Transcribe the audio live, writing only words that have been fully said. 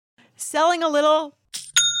Selling a little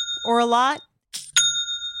or a lot?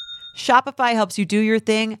 Shopify helps you do your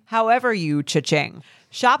thing however you cha-ching.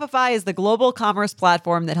 Shopify is the global commerce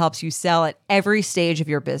platform that helps you sell at every stage of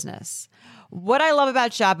your business. What I love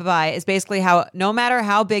about Shopify is basically how no matter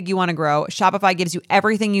how big you want to grow, Shopify gives you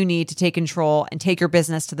everything you need to take control and take your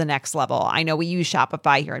business to the next level. I know we use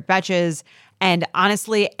Shopify here at Betches, and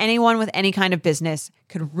honestly, anyone with any kind of business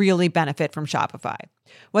could really benefit from Shopify.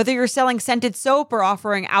 Whether you're selling scented soap or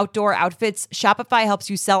offering outdoor outfits, Shopify helps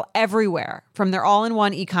you sell everywhere, from their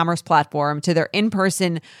all-in-one e-commerce platform to their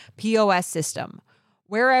in-person POS system.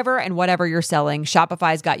 Wherever and whatever you're selling,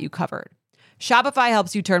 Shopify's got you covered. Shopify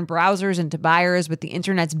helps you turn browsers into buyers with the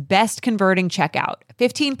internet's best converting checkout,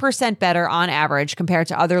 15% better on average compared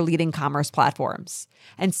to other leading commerce platforms.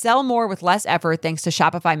 And sell more with less effort thanks to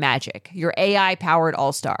Shopify Magic, your AI-powered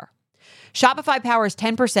all-star. Shopify powers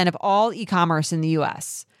 10% of all e-commerce in the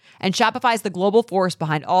U.S., and Shopify is the global force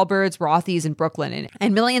behind Allbirds, Rothy's, and Brooklyn,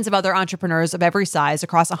 and millions of other entrepreneurs of every size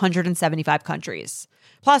across 175 countries.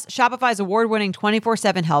 Plus, Shopify's award-winning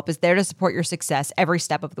 24/7 help is there to support your success every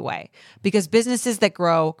step of the way, because businesses that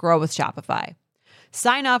grow, grow with Shopify.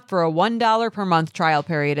 Sign up for a $1 per month trial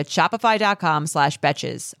period at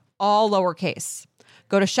shopify.com/betches, all lowercase.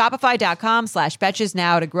 Go to shopify.com/betches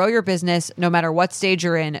now to grow your business no matter what stage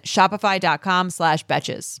you're in.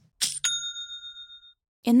 Shopify.com/betches.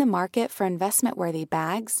 In the market for investment-worthy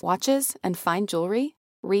bags, watches, and fine jewelry,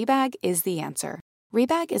 Rebag is the answer.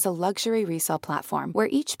 Rebag is a luxury resale platform where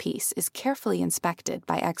each piece is carefully inspected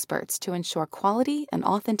by experts to ensure quality and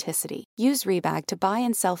authenticity. Use Rebag to buy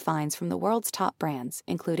and sell finds from the world's top brands,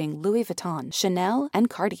 including Louis Vuitton, Chanel, and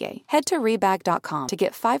Cartier. Head to Rebag.com to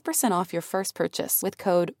get 5% off your first purchase with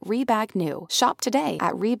code REBAGNEW. Shop today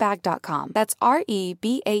at Rebag.com. That's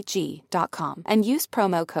REBAG.com. And use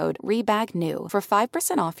promo code REBAGNEW for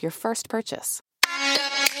 5% off your first purchase.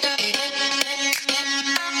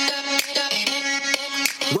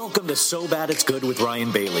 Welcome to So Bad It's Good with Ryan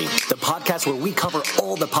Bailey, the podcast where we cover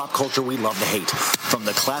all the pop culture we love to hate, from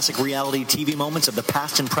the classic reality TV moments of the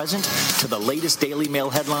past and present to the latest Daily Mail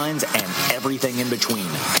headlines and everything in between.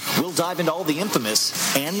 We'll dive into all the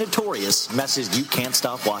infamous and notorious messes you can't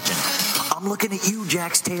stop watching. I'm looking at you,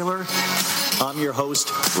 Jax Taylor. I'm your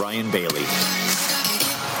host, Ryan Bailey.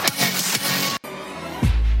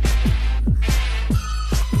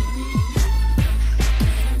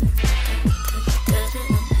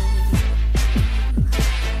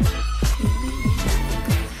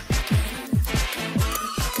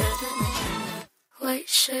 White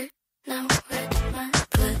shirt, now red, my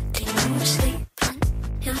bloody nose sleeping.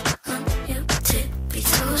 You're on your tippy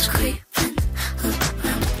toes creeping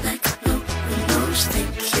around like no one knows.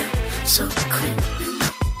 Think you're so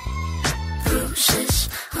criminal. Bruises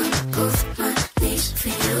on both my knees for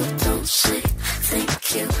you. Don't say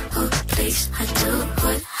thank you, oh please. I do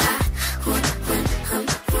what I want when I'm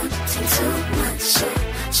wanting too much.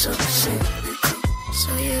 So cynical.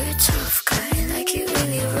 So you're a tough guy, like you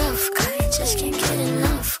really rough guy. Just can't get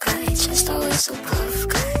enough guy, just always so puff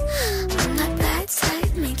guy. I'm that bad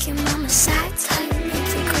type, make your mama sad type,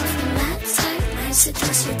 make your girlfriend mad type, might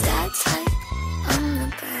seduce your dad type. I'm the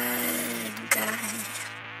bad guy.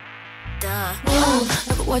 Duh. Whoa,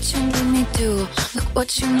 look what you made me do. Look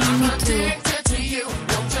what you made me do. Addicted to you,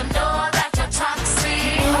 don't you know that you're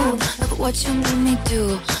toxic? Whoa, look what you made me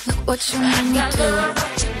do. Look what you made me I do. love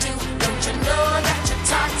what you do, don't you know that you're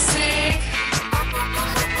toxic?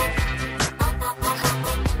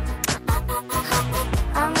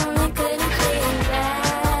 I'm only good at being bad.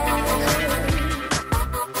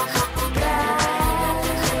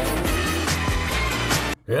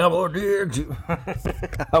 I'm addicted.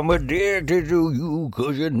 I'm addicted to you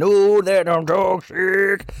because you know that I'm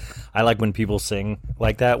toxic. I like when people sing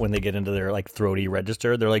like that when they get into their like throaty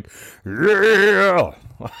register. They're like, yeah.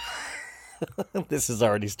 This has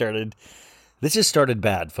already started. This has started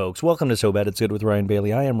bad, folks. Welcome to So Bad It's Good with Ryan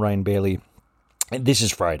Bailey. I am Ryan Bailey, and this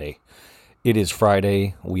is Friday. It is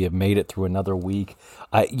Friday. We have made it through another week.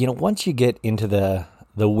 Once you get into the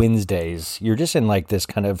Wednesdays, you're just in like this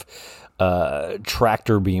kind of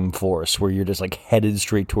tractor beam force where you're just like headed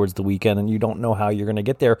straight towards the weekend and you don't know how you're going to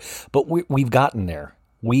get there. But we've gotten there.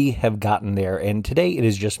 We have gotten there. And today it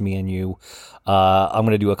is just me and you. I'm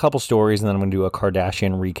going to do a couple stories and then I'm going to do a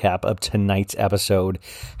Kardashian recap of tonight's episode.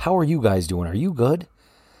 How are you guys doing? Are you good?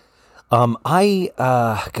 I went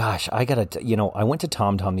to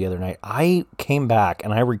TomTom the other night. I came back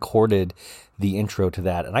and I recorded the intro to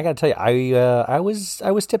that, and I gotta tell you, I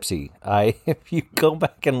was tipsy. If you go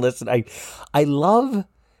back and listen, I love,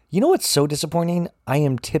 You know what's so disappointing? I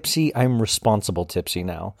am tipsy. I'm responsible tipsy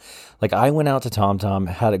now. Like, I went out to Tom Tom,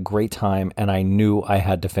 had a great time, and I knew I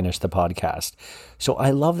had to finish the podcast. So I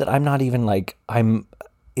love that I'm not even like,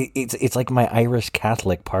 it's like my Irish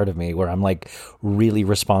Catholic part of me where I'm like really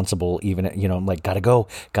responsible, even, you know, I'm like, gotta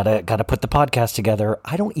put the podcast together.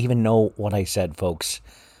 I don't even know what I said, folks.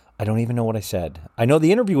 I don't even know what I said. I know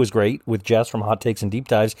the interview was great with Jess from Hot Takes and Deep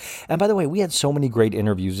Dives. And by the way, we had so many great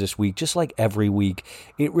interviews this week, just like every week.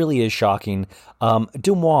 It really is shocking.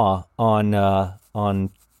 Dumois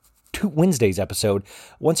on Wednesday's episode.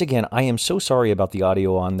 Once again, I am so sorry about the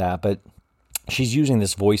audio on that, but she's using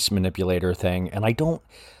this voice manipulator thing, and I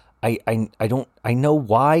know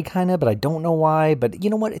why, kind of, but I don't know why. But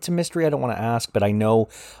you know what? It's a mystery I don't want to ask. But I know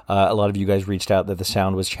a lot of you guys reached out that the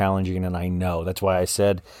sound was challenging, and I know. That's why I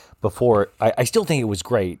said before, I still think it was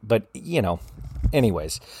great. But, you know,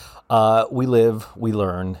 anyways, we live, we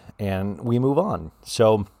learn, and we move on.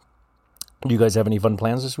 So do you guys have any fun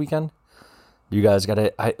plans this weekend? You guys got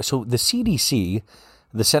to... So the CDC,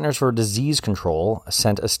 the Centers for Disease Control,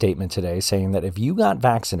 sent a statement today saying that if you got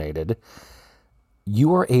vaccinated,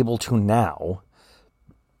 you are able to now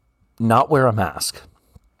not wear a mask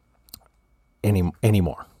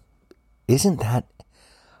anymore. Isn't that...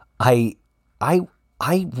 I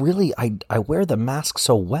wear the mask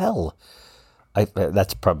so well.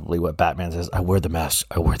 That's probably what Batman says. I wear the mask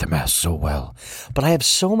so well. But I have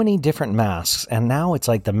so many different masks, and now it's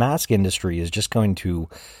like the mask industry is just going to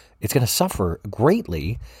suffer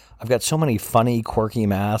greatly. I've got so many funny, quirky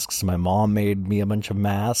masks. My mom made me a bunch of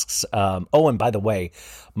masks. And by the way,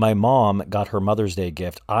 my mom got her Mother's Day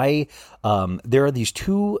gift. There are these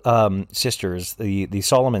two sisters, the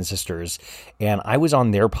Solomon sisters, and I was on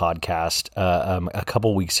their podcast a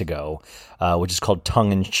couple weeks ago, which is called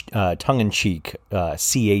Tongue in Cheek,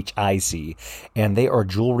 CHIC, and they are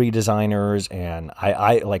jewelry designers, and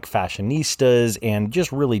I like fashionistas, and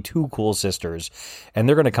just really two cool sisters, and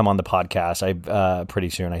they're going to come on the podcast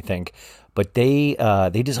pretty soon, I think. But they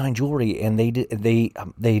design jewelry, and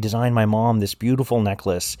they designed my mom this beautiful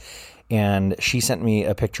necklace, and she sent me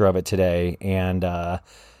a picture of it today, and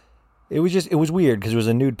it was weird because it was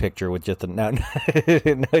a nude picture with just no,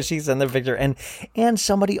 she sent the picture, and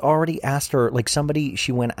somebody already asked her, like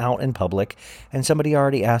she went out in public, and somebody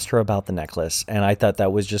already asked her about the necklace, and I thought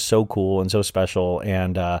that was just so cool and so special,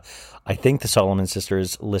 and I think the Solomon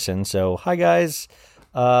sisters listen, so hi guys,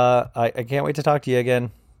 I can't wait to talk to you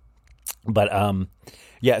again. But,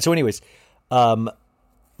 yeah, so anyways,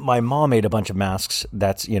 my mom made a bunch of masks.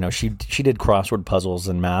 That's, you know, she did crossword puzzles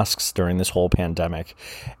and masks during this whole pandemic.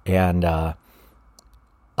 And, I'm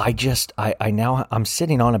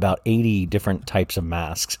sitting on about 80 different types of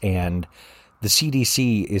masks, and the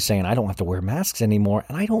CDC is saying I don't have to wear masks anymore.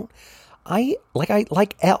 And I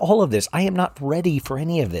like all of this. I am not ready for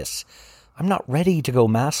any of this. I'm not ready to go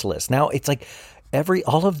maskless. Now it's like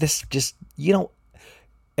all of this just, you know,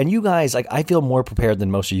 and you guys, like, I feel more prepared than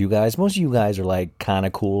most of you guys. Most of you guys are, like, kind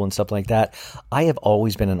of cool and stuff like that. I have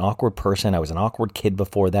always been an awkward person. I was an awkward kid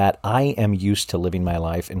before that. I am used to living my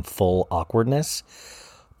life in full awkwardness.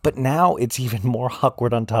 But now it's even more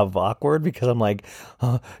awkward on top of awkward because I'm like,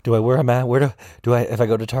 do I wear a mask? If I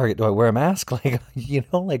go to Target, do I wear a mask? Like, you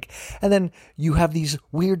know, like, and then you have these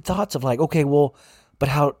weird thoughts of like, okay, well, but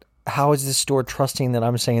how is this store trusting that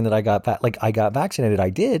I'm saying that I got vaccinated?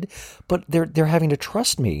 I did, but they're having to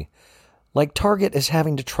trust me. Like Target is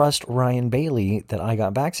having to trust Ryan Bailey that I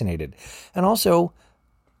got vaccinated. And also,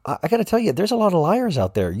 I got to tell you, there's a lot of liars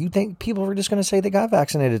out there. You think people are just going to say they got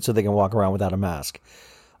vaccinated so they can walk around without a mask?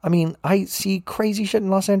 I mean, I see crazy shit in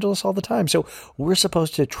Los Angeles all the time. So we're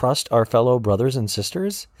supposed to trust our fellow brothers and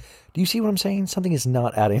sisters? Do you see what I'm saying? Something is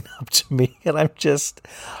not adding up to me. And I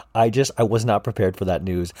was not prepared for that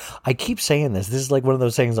news. I keep saying this. This is like one of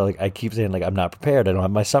those things I keep saying, like, I'm not prepared. I don't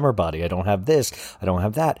have my summer body. I don't have this. I don't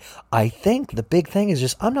have that. I think the big thing is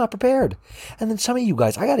just, I'm not prepared. And then some of you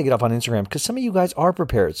guys, I got to get up on Instagram because some of you guys are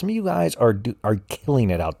prepared. Some of you guys are killing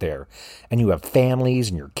it out there. And you have families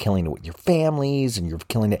and you're killing it with your families and you're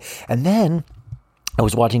killing it. And then I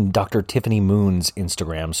was watching Dr. Tiffany Moon's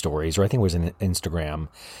Instagram stories, or I think it was an Instagram.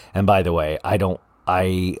 And by the way,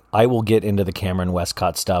 I will get into the Cameron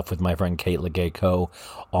Westcott stuff with my friend Kate Legayco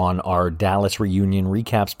on our Dallas reunion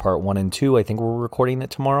recaps part 1 and 2. I think we're recording it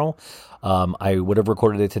tomorrow. I would have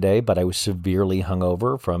recorded it today, but I was severely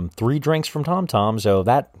hungover from 3 drinks from Tom Tom. So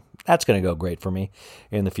that's going to go great for me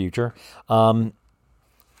in the future. But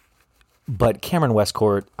Cameron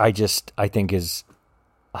Westcott, I think is...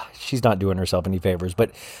 she's not doing herself any favors.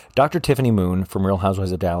 But Dr. Tiffany Moon from Real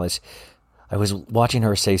Housewives of Dallas, I was watching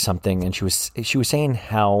her say something, and she was saying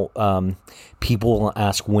how people will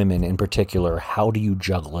ask women in particular, how do you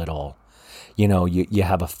juggle it all? You know, you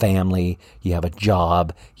have a family, you have a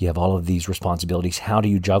job, you have all of these responsibilities. How do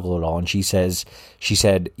you juggle it all? And she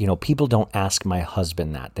said, you know, people don't ask my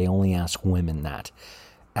husband that. They only ask women that.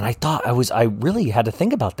 And I really had to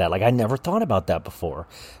think about that. Like, I never thought about that before.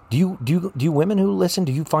 Do you women who listen,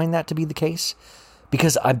 do you find that to be the case?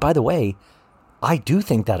 Because by the way, I do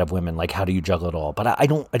think that of women, like, how do you juggle it all? But I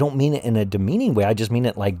don't mean it in a demeaning way. I just mean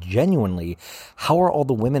it like genuinely. How are all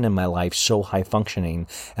the women in my life so high functioning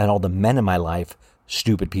and all the men in my life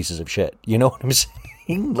stupid pieces of shit? You know what I'm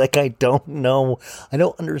saying? Like, I don't know. I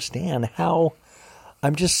don't understand how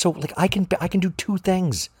I'm just so, like, I can do two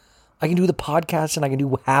things. I can do the podcast and I can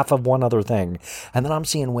do half of one other thing. And then I'm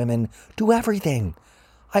seeing women do everything.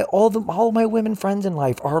 All my women friends in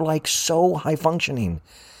life are like so high functioning.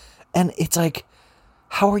 And it's like,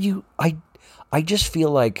 how are you? I just feel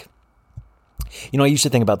like, you know, I used to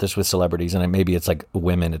think about this with celebrities, and maybe it's like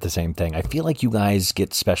women at the same thing. I feel like you guys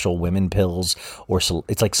get special women pills, or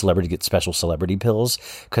it's like celebrities get special celebrity pills.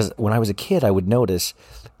 Because when I was a kid, I would notice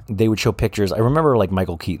they would show pictures. I remember like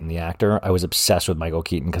Michael Keaton, the actor. I was obsessed with Michael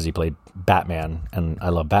Keaton because he played Batman, and I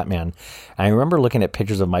love Batman. And I remember looking at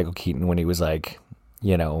pictures of Michael Keaton when he was like,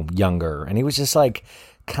 you know, younger, and he was just like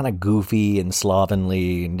kind of goofy and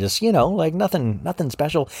slovenly and just, you know, like nothing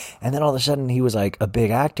special. And then all of a sudden he was like a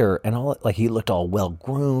big actor, and all, like, he looked all well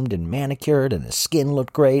groomed and manicured, and his skin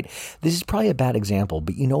looked great. This is probably a bad example,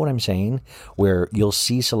 but you know what I'm saying? Where you'll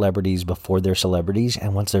see celebrities before they're celebrities,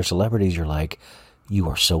 and once they're celebrities, you're like, you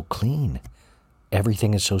are so clean.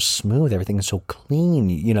 Everything is so smooth. Everything is so clean.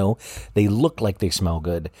 You know, they look like they smell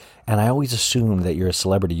good. And I always assume that you're a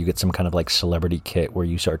celebrity. You get some kind of like celebrity kit where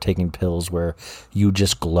you start taking pills where you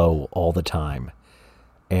just glow all the time.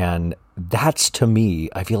 And that's, to me,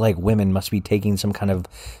 I feel like women must be taking some kind of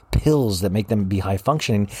pills that make them be high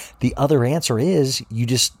functioning. The other answer is you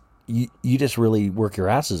just really work your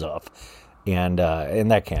asses off. And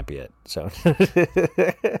that can't be it. So...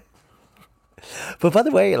 But by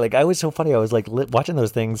the way, like, I was so funny. I was like watching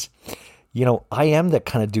those things. You know, I am the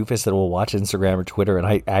kind of doofus that will watch Instagram or Twitter, and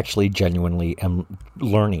I actually genuinely am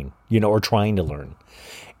learning, you know, or trying to learn.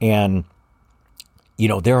 And, you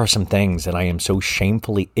know, there are some things that I am so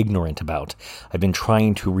shamefully ignorant about. I've been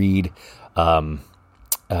trying to read,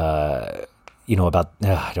 you know, about,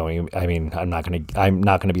 I'm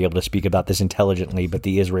not going to be able to speak about this intelligently, but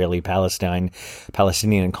the Israeli-Palestinian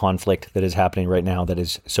conflict that is happening right now, that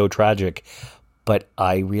is so tragic. But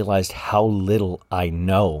I realized how little I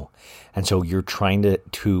know. And so you're trying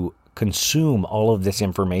to consume all of this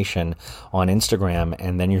information on Instagram,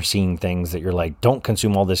 and then you're seeing things that you're like, don't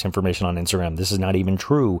consume all this information on Instagram. This is not even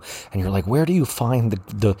true. And you're like, where do you find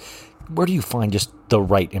where do you find just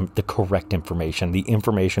the correct information, the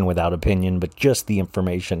information without opinion, but just the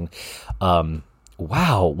information?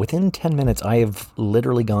 Wow. Within 10 minutes, I have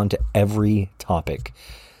literally gone to every topic.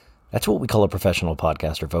 That's what we call a professional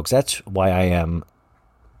podcaster, folks. That's why I am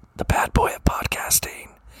the bad boy of podcasting.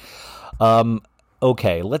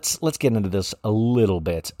 Okay, let's get into this a little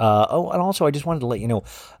bit. And also I just wanted to let you know,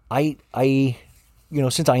 I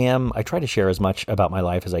since I try to share as much about my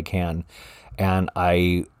life as I can, and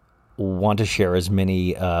I want to share as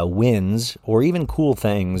many wins or even cool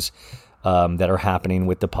things that are happening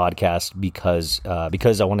with the podcast, because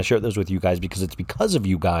I want to share those with you guys, because it's because of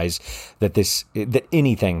you guys that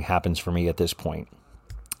anything happens for me at this point.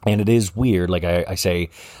 And it is weird, like I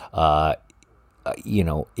say,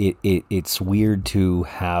 it's weird to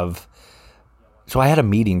have. So I had a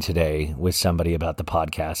meeting today with somebody about the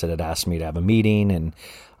podcast that had asked me to have a meeting, and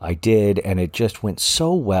I did, and it just went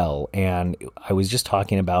so well. And I was just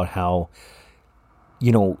talking about how,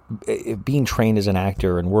 you know, being trained as an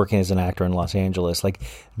actor and working as an actor in Los Angeles, like,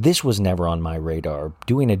 this was never on my radar.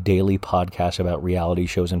 Doing a daily podcast about reality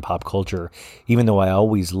shows and pop culture, even though I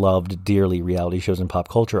always loved dearly reality shows and pop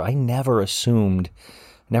culture, I never assumed,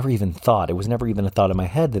 never even thought, it was never even a thought in my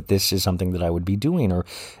head that this is something that I would be doing,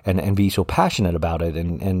 and be so passionate about it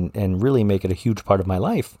and really make it a huge part of my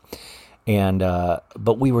life. And,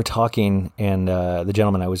 but we were talking, and, the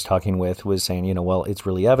gentleman I was talking with was saying, you know, well, it's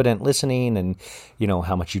really evident listening, and, you know,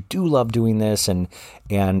 how much you do love doing this. And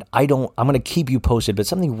I'm going to keep you posted, but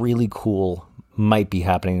something really cool might be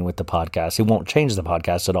happening with the podcast. It won't change the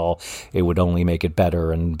podcast at all. It would only make it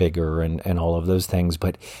better and bigger and all of those things.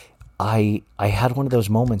 But I had one of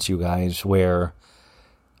those moments, you guys, where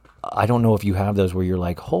I don't know if you have those, where you're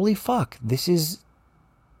like, holy fuck, this is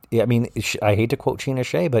I mean, I hate to quote Sheena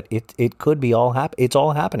Shea, but it could be it's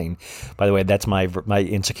all happening. By the way, that's my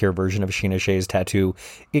insecure version of Sheena Shea's tattoo.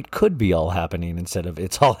 It could be all happening instead of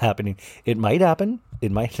it's all happening. It might happen.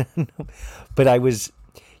 It might. But I was,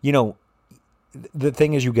 the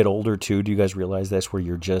thing is, you get older too. Do you guys realize this? Where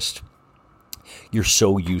you're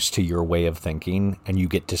so used to your way of thinking and you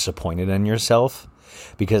get disappointed in yourself.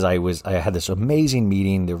 Because I had this amazing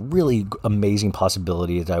meeting, the really amazing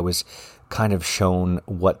possibilities. I was kind of shown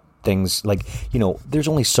what things like, there's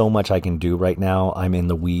only so much I can do right now. I'm in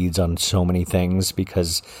the weeds on so many things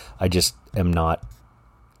because I just am not,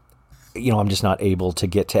 I'm just not able to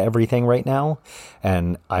get to everything right now.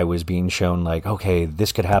 And I was being shown like, okay,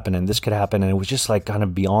 this could happen and this could happen. And it was just like kind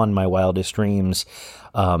of beyond my wildest dreams.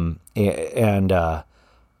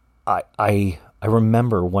 I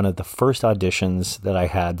remember one of the first auditions that I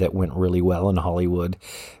had that went really well in Hollywood.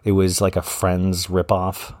 It was like a Friends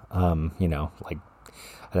ripoff.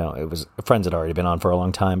 It was Friends had already been on for a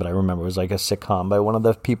long time, but I remember it was like a sitcom by one of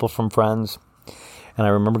the people from Friends. And I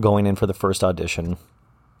remember going in for the first audition,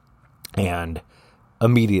 and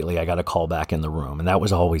immediately I got a call back in the room. And that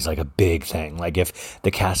was always like a big thing. Like if the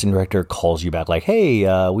casting director calls you back like, hey,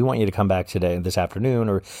 we want you to come back this afternoon,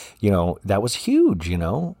 or, that was huge,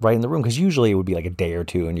 right in the room. Because usually it would be like a day or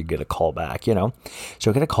two and you'd get a call back, So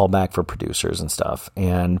I get a call back for producers and stuff.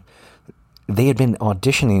 And they had been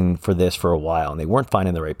auditioning for this for a while and they weren't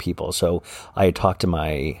finding the right people. So I had talked to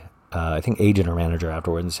my, I think agent or manager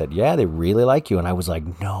afterwards and said, yeah, they really like you. And I was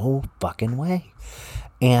like, no fucking way.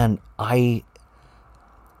 And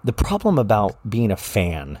the problem about being a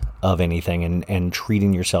fan of anything and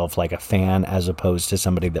treating yourself like a fan as opposed to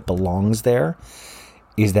somebody that belongs there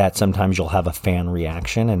is that sometimes you'll have a fan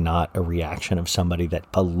reaction and not a reaction of somebody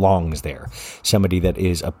that belongs there. Somebody that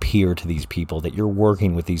is a peer to these people, that you're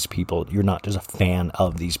working with these people. You're not just a fan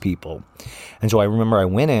of these people. And so I remember I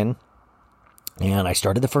went in and I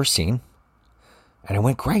started the first scene and it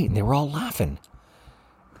went great and they were all laughing.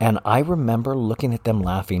 And I remember looking at them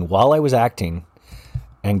laughing while I was acting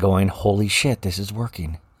and going, holy shit, this is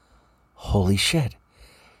working. Holy shit.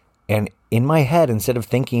 And in my head, instead of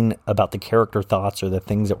thinking about the character thoughts or the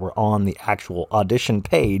things that were on the actual audition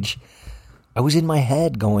page, I was in my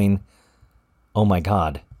head going, oh my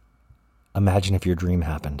God, imagine if your dream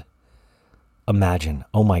happened. Imagine,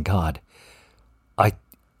 oh my God.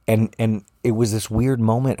 And it was this weird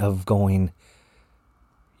moment of going,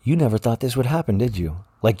 you never thought this would happen, did you?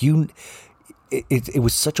 Like it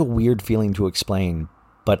was such a weird feeling to explain,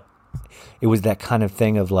 but it was that kind of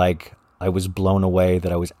thing of like, I was blown away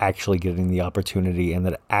that I was actually getting the opportunity and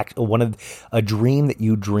that a dream that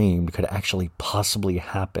you dreamed could actually possibly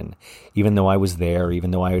happen, even though I was there,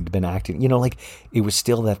 even though I had been acting, like it was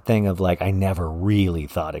still that thing of like, I never really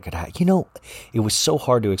thought it could happen. It was so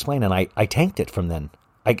hard to explain. And I tanked it from then.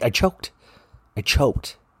 I choked. I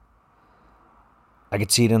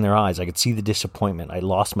could see it in their eyes. I could see the disappointment. I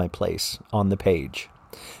lost my place on the page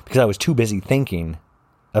because I was too busy thinking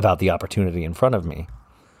about the opportunity in front of me.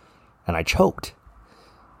 And I choked.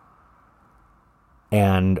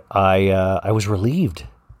 And I was relieved.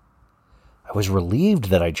 I was relieved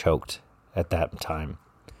that I choked at that time.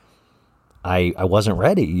 I wasn't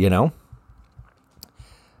ready,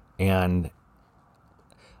 And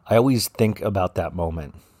I always think about that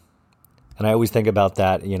moment. And I always think about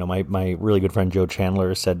that, my really good friend Joe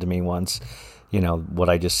Chandler said to me once, what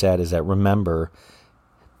I just said is that remember,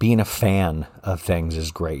 being a fan of things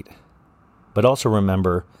is great. But also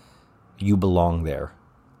remember, you belong there.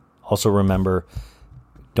 Also remember,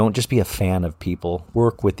 don't just be a fan of people.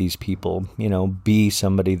 Work with these people, be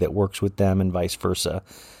somebody that works with them and vice versa.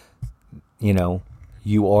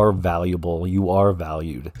 You are valuable. You are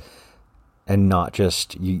valued. And not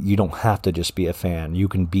just, you don't have to just be a fan. You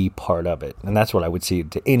can be part of it. And that's what I would say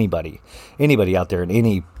to anybody out there in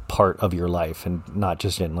any part of your life, and not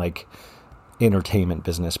just in like entertainment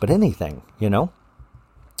business, but anything,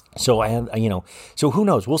 So I have, so who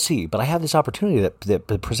knows? We'll see. But I have this opportunity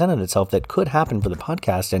that presented itself that could happen for the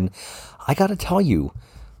podcast. And I got to tell you,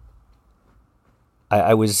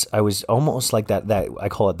 I was almost like that I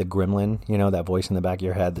call it the gremlin, that voice in the back of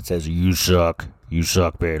your head that says, you suck,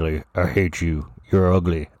 Bailey. I hate you. You're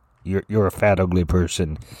ugly. You're a fat, ugly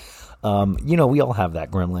person. We all have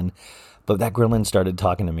that gremlin. But that gremlin started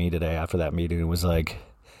talking to me today after that meeting. It was like,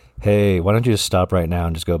 hey, why don't you just stop right now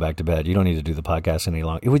and just go back to bed? You don't need to do the podcast any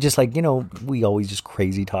longer. It was just like, we always just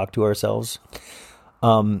crazy talk to ourselves.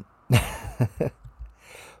 But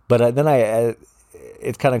then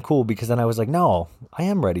it's kind of cool because then I was like, no, I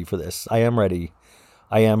am ready for this. I am ready.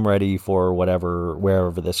 I am ready for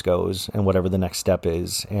wherever this goes and whatever the next step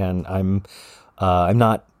is. And I'm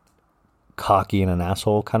not cocky in an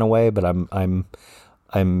asshole kind of way, but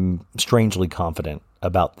I'm strangely confident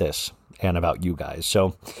about this and about you guys.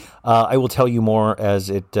 So I will tell you more as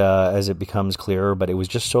it becomes clearer, but it was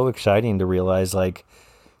just so exciting to realize like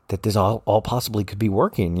that this all possibly could be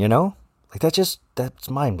working, you know? Like that's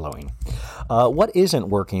mind-blowing. What isn't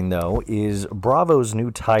working though is Bravo's new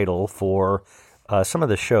title for some of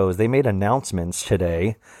the shows. They made announcements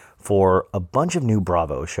today for a bunch of new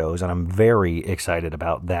Bravo shows, and I'm very excited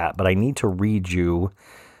about that. But I need to read you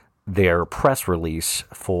their press release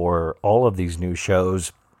for all of these new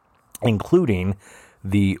shows, including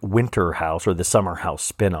the Winter House or the Summer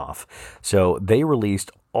House spinoff. So they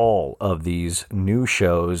released all of these new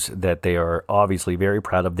shows that they are obviously very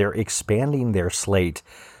proud of. They're expanding their slate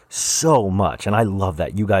so much, and I love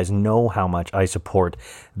that. You guys know how much I support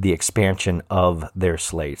the expansion of their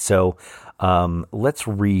slate. So let's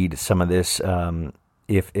read some of this,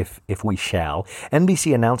 if we shall.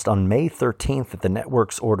 NBC announced on May 13th that the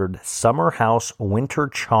networks ordered Summer House Winter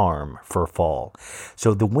Charm for fall.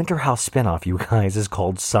 So the Winter House spinoff, you guys, is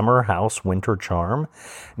called Summer House Winter Charm.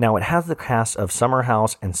 Now, it has the cast of Summer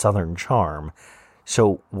House and Southern Charm.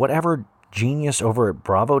 So whatever genius over at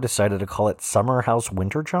Bravo decided to call it Summer House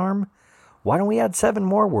Winter Charm, why don't we add 7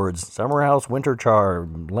 more words? Summer House Winter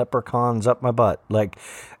Charm, leprechauns up my butt. Like,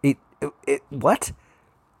 what?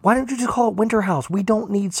 Why don't you just call it Winter House? We don't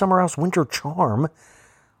need Summer House Winter Charm.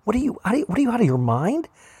 What are you out of your mind?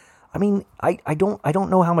 I mean, I don't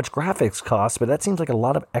know how much graphics cost, but that seems like a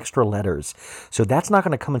lot of extra letters. So that's not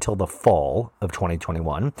going to come until the fall of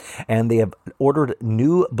 2021. And they have ordered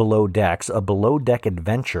new Below Decks, a Below Deck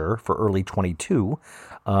adventure for early 22.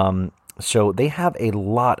 So they have a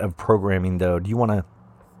lot of programming, though. Do you want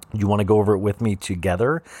to go over it with me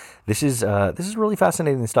together? This is really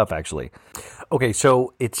fascinating stuff, actually. Okay,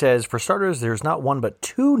 so it says, for starters, there's not one but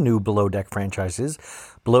 2 new Below Deck franchises.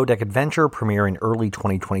 Below Deck Adventure premiering early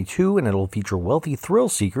 2022, and it'll feature wealthy thrill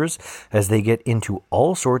seekers as they get into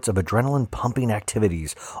all sorts of adrenaline-pumping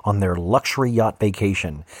activities on their luxury yacht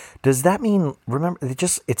vacation. Does that mean, remember,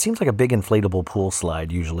 it seems like a big inflatable pool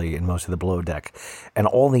slide usually in most of the Below Deck, and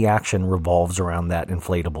all the action revolves around that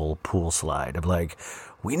inflatable pool slide of like,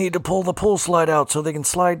 we need to pull the pool slide out so they can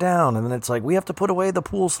slide down. And then it's like, we have to put away the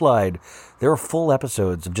pool slide. There are full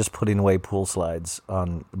episodes of just putting away pool slides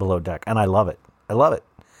on Below Deck. And I love it. I love it.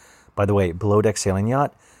 By the way, Below Deck sailing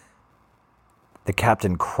yacht, the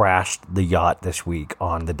captain crashed the yacht this week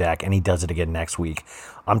on the deck, and he does it again next week.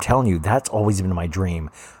 I'm telling you, that's always been my dream.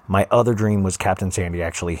 My other dream was Captain Sandy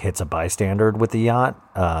actually hits a bystander with the yacht,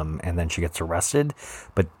 and then she gets arrested.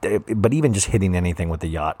 But even just hitting anything with the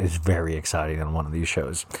yacht is very exciting on one of these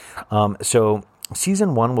shows. So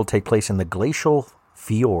season 1 will take place in the glacial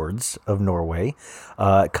fjords of Norway.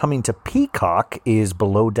 Coming to Peacock is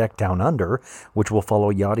Below Deck Down Under, which will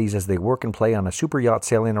follow yachties as they work and play on a super yacht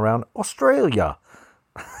sailing around Australia.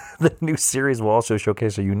 The new series will also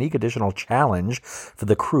showcase a unique additional challenge for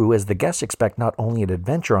the crew as the guests expect not only an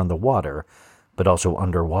adventure on the water, but also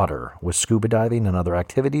underwater, with scuba diving and other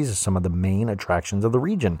activities as some of the main attractions of the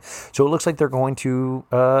region. So it looks like they're going to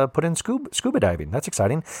put in scuba diving. That's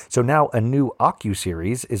exciting. So now a new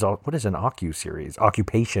OcuSeries is... What is an OcuSeries?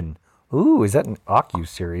 Occupation. Ooh, is that an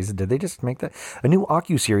OcuSeries? Did they just make that? A new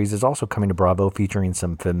OcuSeries is also coming to Bravo, featuring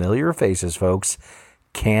some familiar faces, folks.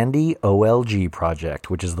 Candy OLG Project,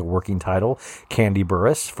 which is the working title. Candy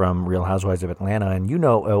Burris from Real Housewives of Atlanta. And you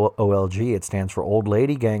know OLG, it stands for Old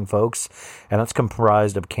Lady Gang, folks. And that's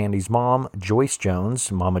comprised of Candy's mom, Joyce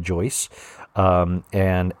Jones, Mama Joyce,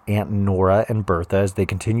 and Aunt Nora and Bertha as they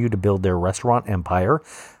continue to build their restaurant empire.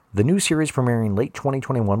 The new series premiering late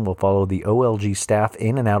 2021 will follow the OLG staff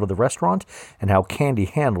in and out of the restaurant and how Candy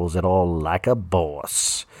handles it all like a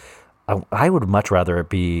boss. I would much rather it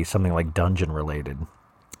be something like dungeon related.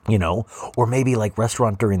 You know, or maybe like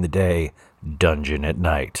restaurant during the day, dungeon at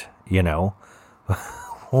night, you know.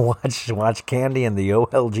 Watch Candy and the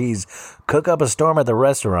OLGs cook up a storm at the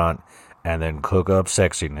restaurant and then cook up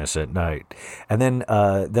sexiness at night. And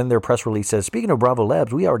then their press release says, speaking of Bravo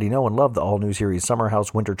Labs, we already know and love the all-new series Summer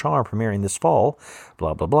House Winter Charm premiering this fall.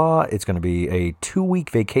 Blah, blah, blah. It's going to be a 2-week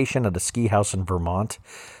vacation at a ski house in Vermont.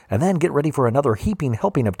 And then get ready for another heaping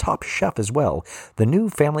helping of Top Chef as well. The new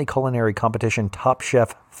family culinary competition Top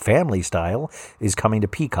Chef Family Style is coming to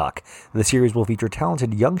Peacock. The series will feature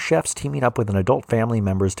talented young chefs teaming up with an adult family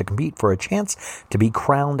members to compete for a chance to be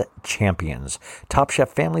crowned champions. Top Chef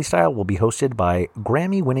Family Style will be hosted by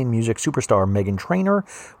Grammy-winning music superstar Meghan Trainor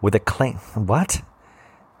with a claim... What?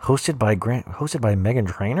 Hosted by Meghan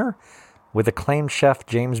Trainor? with acclaimed chef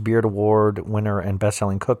James Beard Award winner and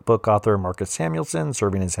best-selling cookbook author Marcus Samuelsson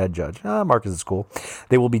serving as head judge. Marcus is cool.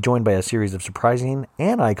 They will be joined by a series of surprising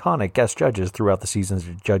and iconic guest judges throughout the season's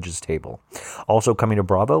judges table. Also coming to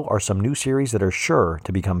Bravo are some new series that are sure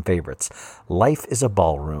to become favorites. Life is a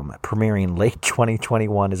Ballroom, premiering late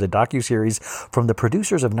 2021, is a docuseries from the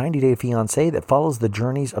producers of 90 Day Fiancé that follows the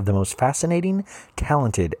journeys of the most fascinating,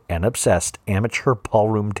 talented, and obsessed amateur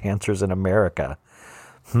ballroom dancers in America.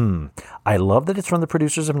 I love that it's from the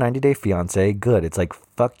producers of 90 Day Fiancé. Good. It's like,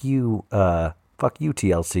 fuck you,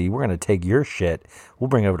 TLC. We're going to take your shit. We'll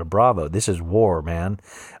bring it over to Bravo. This is war, man.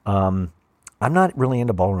 I'm not really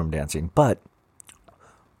into ballroom dancing, but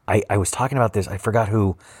I was talking about this. I forgot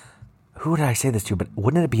who did I say this to, but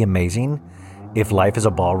wouldn't it be amazing if Life is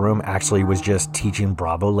a Ballroom actually was just teaching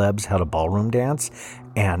Bravo Lebs how to ballroom dance,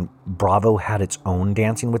 and Bravo had its own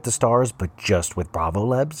Dancing with the Stars, but just with Bravo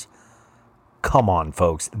Lebs? Come on,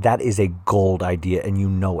 folks. That is a gold idea, and you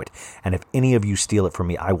know it. And if any of you steal it from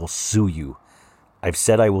me, I will sue you. I've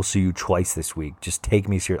said I will sue you twice this week. Just take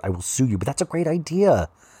me serious. I will sue you, but that's a great idea.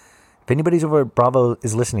 If anybody's over at Bravo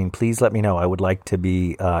is listening, please let me know. I would like to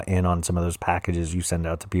be in on some of those packages you send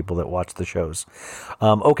out to people that watch the shows.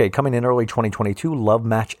 Okay, coming in early 2022, Love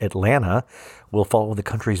Match Atlanta will follow the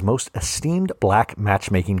country's most esteemed black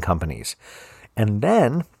matchmaking companies. And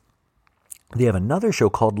then they have another show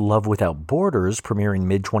called Love Without Borders, premiering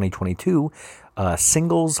mid-2022.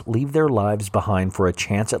 Singles leave their lives behind for a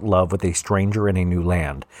chance at love with a stranger in a new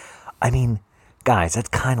land. I mean, guys, that's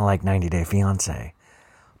kind of like 90 Day Fiancé.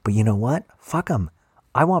 But you know what? Fuck them.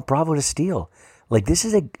 I want Bravo to steal. Like, this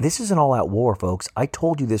is an all-out war, folks. I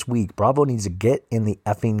told you this week, Bravo needs to get in the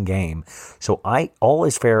effing game. So all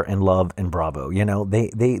is fair in love and Bravo. You know,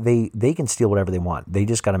 they can steal whatever they want. They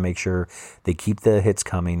just got to make sure they keep the hits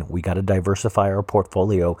coming. We got to diversify our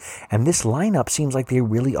portfolio. And this lineup seems like they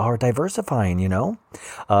really are diversifying, you know?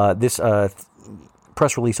 This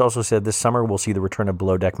press release also said this summer we'll see the return of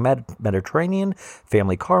Below Deck Mediterranean,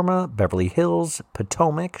 Family Karma, Beverly Hills,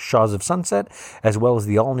 Potomac, Shaws of Sunset, as well as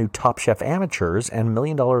the all-new Top Chef Amateurs and $1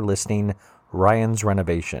 Million Listing Ryan's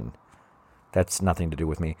Renovation. That's nothing to do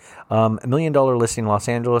with me. $1 Million Listing Los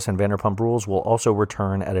Angeles and Vanderpump Rules will also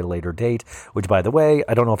return at a later date, which, by the way,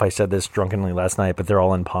 I don't know if I said this drunkenly last night, but they're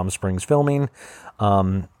all in Palm Springs filming.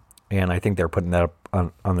 And I think they're putting that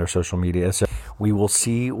up on their social media. So we will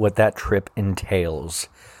see what that trip entails.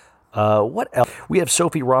 What else? We have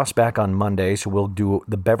Sophie Ross back on Monday, so we'll do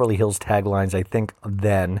the Beverly Hills taglines, I think,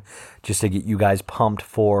 then, just to get you guys pumped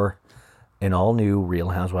for an all-new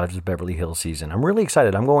Real Housewives of Beverly Hills season. I'm really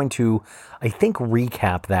excited. I'm going to, I think,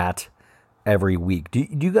 recap that every week. Do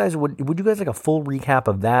you guys would you guys like a full recap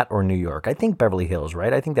of that or New York? I think Beverly Hills,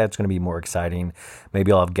 right? I think that's going to be more exciting.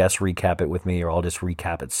 Maybe I'll have guests recap it with me, or I'll just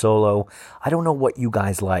recap it solo. I don't know what you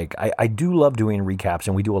guys like. I do love doing recaps,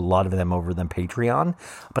 and we do a lot of them over the Patreon,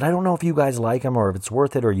 but I don't know if you guys like them or if it's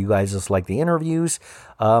worth it, or you guys just like the interviews.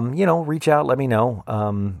 Reach out, let me know.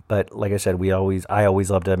 But like I said, I always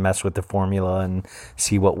love to mess with the formula and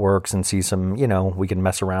see what works and see some, we can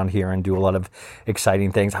mess around here and do a lot of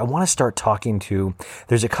exciting things. I want to start talking to,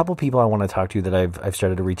 there's a couple people I want to talk to that I've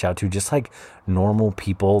started to reach out to, just like normal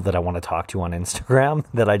people that I want to talk to on Instagram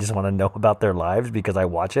that I just want to know about their lives because I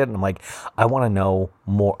watch it and I'm like, I want to know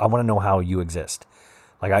more. I want to know how you exist.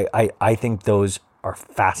 Like I think those are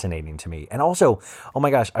fascinating to me. And also, oh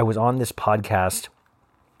my gosh, I was on this podcast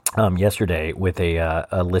yesterday with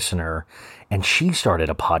a listener, and she started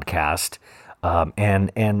a podcast,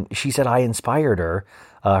 and she said I inspired her.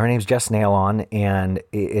 Her name's Jess Nailon, and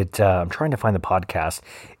I'm trying to find the podcast.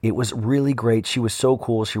 It was really great. She was so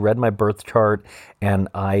cool. She read my birth chart, and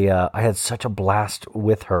I had such a blast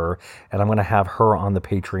with her, and I'm going to have her on the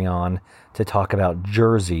Patreon to talk about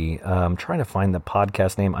Jersey. I'm trying to find the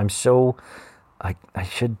podcast name. I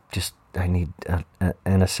need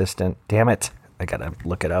an assistant. Damn it. I got to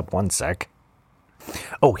look it up. One sec.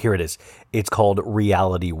 Oh, here it is. It's called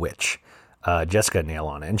Reality Witch. Jessica Nail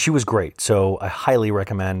on it. And she was great. So I highly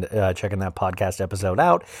recommend checking that podcast episode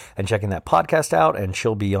out and checking that podcast out. And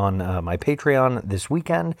she'll be on my Patreon this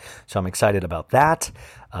weekend. So I'm excited about that.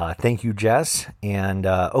 Thank you, Jess. And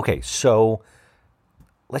okay, so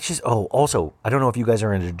let's just, also, I don't know if you guys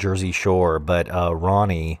are into Jersey Shore, but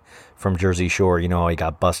Ronnie from Jersey Shore, he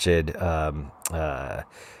got busted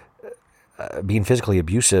being physically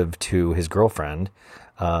abusive to his girlfriend.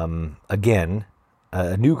 Again,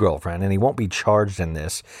 a new girlfriend, and he won't be charged in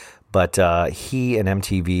this, but he and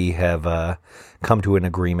MTV have come to an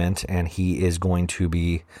agreement, and he is going to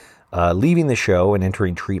be leaving the show and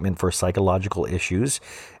entering treatment for psychological issues.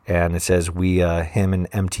 And it says him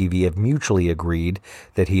and MTV have mutually agreed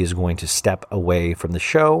that he is going to step away from the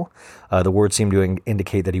show. The words seem to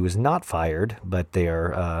indicate that he was not fired, but they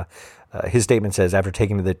are. His statement says, after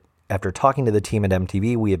talking to the team at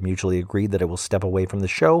MTV, we have mutually agreed that I will step away from the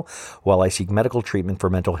show while I seek medical treatment for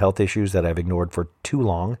mental health issues that I've ignored for too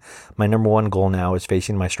long. My number one goal now is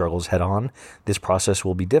facing my struggles head on. This process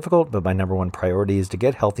will be difficult, but my number one priority is to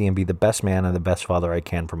get healthy and be the best man and the best father I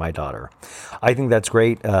can for my daughter. I think that's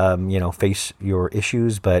great. Face your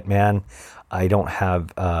issues, but man, I don't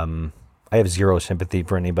have, I have zero sympathy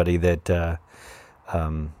for anybody that,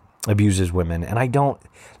 abuses women. And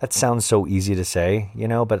that sounds so easy to say,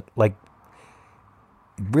 but like,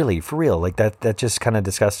 really, for real, like that's just kind of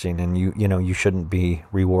disgusting. And you shouldn't be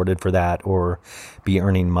rewarded for that or be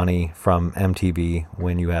earning money from MTV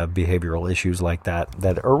when you have behavioral issues like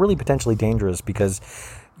that are really potentially dangerous, because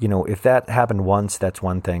if that happened once, that's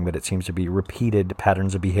one thing, but it seems to be repeated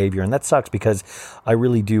patterns of behavior. And that sucks, because I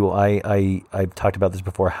really do. I've talked about this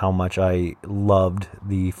before, how much I loved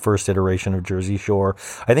the first iteration of Jersey Shore.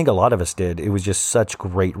 I think a lot of us did. It was just such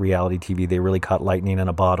great reality TV. They really caught lightning in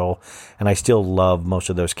a bottle. And I still love most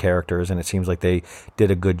of those characters. And it seems like they did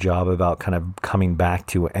a good job about kind of coming back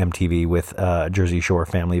to MTV with Jersey Shore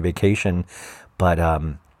Family Vacation. But,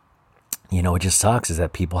 it just sucks is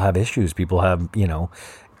that people have issues. People have,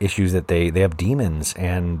 issues that they have demons,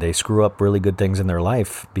 and they screw up really good things in their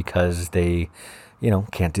life because they,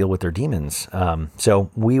 can't deal with their demons. So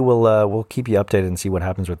we'll keep you updated and see what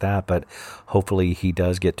happens with that. But hopefully he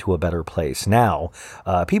does get to a better place. Now,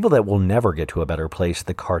 people that will never get to a better place,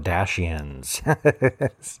 the Kardashians.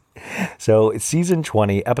 So it's season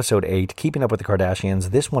 20, episode 8, Keeping Up with the Kardashians.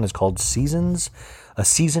 This one is called A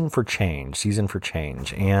Season for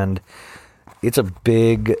Change. And it's a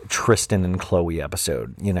big Tristan and Khloe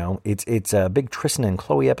episode. It's a big Tristan and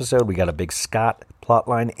Khloe episode. We got a big Scott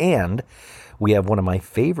plotline, and we have one of my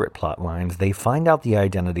favorite plot lines. They find out the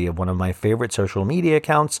identity of one of my favorite social media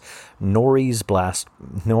accounts, Nori's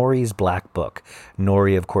Black Book.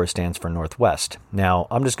 Nori, of course, stands for Northwest. Now,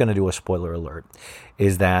 I'm just going to do a spoiler alert,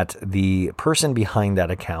 is that the person behind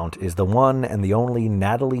that account is the one and the only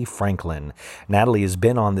Natalie Franklin. Natalie has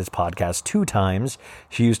been on this podcast 2 times.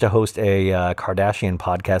 She used to host a Kardashian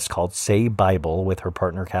podcast called Say Bible with her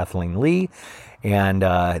partner, Kathleen Lee. And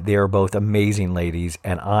they are both amazing ladies.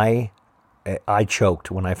 And I choked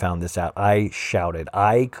when I found this out. I shouted.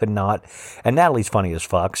 I could not. And Natalie's funny as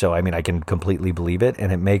fuck. So, I can completely believe it.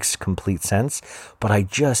 And it makes complete sense. But I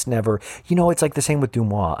just never, it's like the same with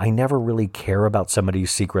Dumois. I never really care about somebody's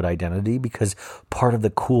secret identity, because part of the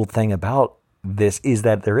cool thing about this is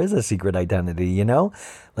that there is a secret identity,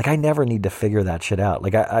 Like, I never need to figure that shit out.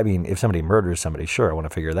 Like, if somebody murders somebody, sure, I want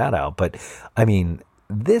to figure that out. But,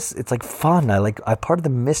 it's like fun. Part of the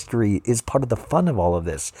mystery is part of the fun of all of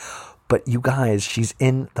this. But you guys, she's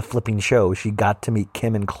in the flipping show. She got to meet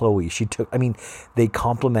Kim and Khloe. They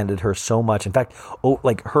complimented her so much. In fact,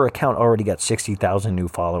 her account already got 60,000 new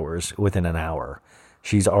followers within an hour.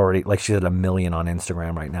 She's already, she's at 1 million on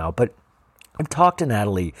Instagram right now. But I've talked to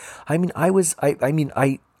Natalie. I'm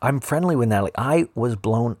friendly with Natalie. I was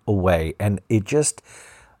blown away. And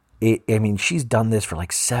she's done this for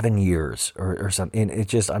 7 years or something.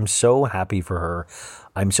 And I'm so happy for her.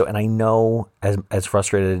 And I know as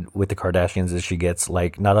frustrated with the Kardashians as she gets,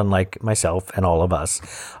 not unlike myself and all of us,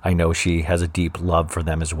 I know she has a deep love for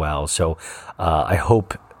them as well. So I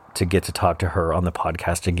hope to get to talk to her on the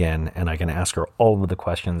podcast again, and I can ask her all of the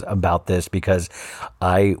questions about this, because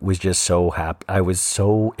I was just so happy. I was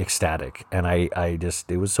so ecstatic, and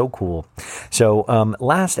it was so cool. So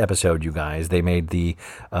last episode, you guys, they made the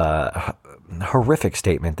horrific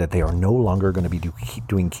statement that they are no longer going to be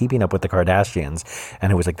doing Keeping Up with the Kardashians,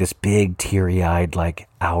 and it was this big teary-eyed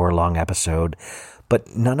hour-long episode.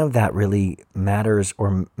 But none of that really matters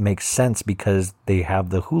or makes sense, because they have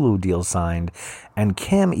the Hulu deal signed. And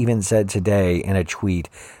Kim even said today in a tweet,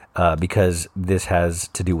 because this has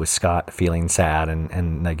to do with Scott feeling sad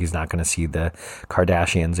and he's not going to see the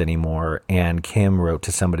Kardashians anymore. And Kim wrote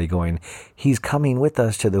to somebody going, he's coming with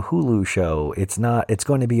us to the Hulu show. It's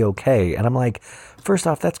going to be okay. And I'm like, first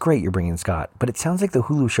off, that's great you're bringing Scott, but it sounds like the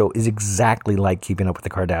Hulu show is exactly like Keeping Up with the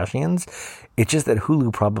Kardashians. It's just that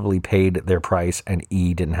Hulu probably paid their price and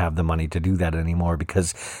E didn't have the money to do that anymore,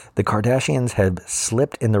 because the Kardashians have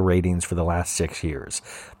slipped in the ratings for the last 6 years.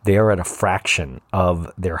 They are at a fraction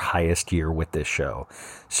of their highest year with this show.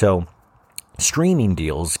 So streaming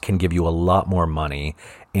deals can give you a lot more money,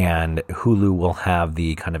 and Hulu will have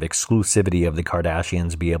the kind of exclusivity of the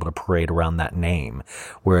Kardashians be able to parade around that name.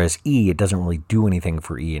 Whereas E, it doesn't really do anything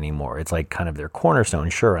for E anymore. It's like kind of their cornerstone,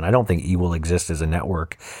 sure. And I don't think E will exist as a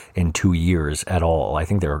network in 2 years at all. I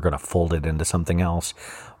think they're going to fold it into something else.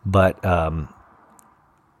 But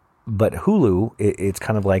Hulu, it's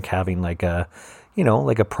kind of like having like a,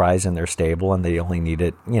 like a prize in their stable, and they only need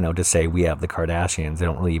it, to say we have the Kardashians. They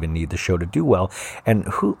don't really even need the show to do well. And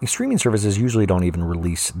streaming services usually don't even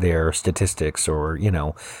release their statistics or,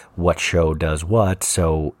 what show does what.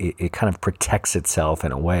 So it kind of protects itself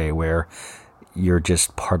in a way where you're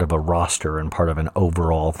just part of a roster and part of an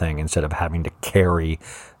overall thing instead of having to carry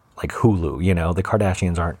like Hulu. The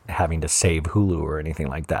Kardashians aren't having to save Hulu or anything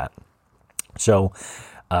like that. So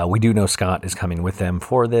we do know Scott is coming with them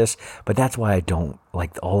for this, but that's why I don't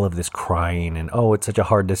like all of this crying and, it's such a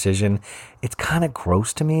hard decision. It's kind of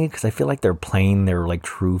gross to me because I feel like they're playing their like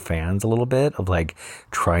true fans a little bit of like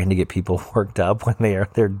trying to get people worked up when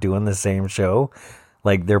they're doing the same show.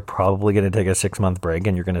 Like they're probably going to take a 6-month break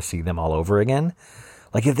and you're going to see them all over again.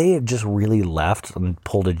 Like if they had just really left and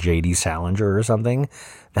pulled a JD Salinger or something,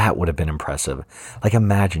 that would have been impressive. Like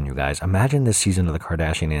imagine, you guys, this season of the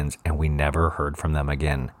Kardashian ends and we never heard from them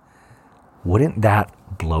again. Wouldn't that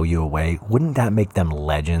blow you away? Wouldn't that make them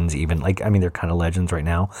legends even? Like, I mean, they're kind of legends right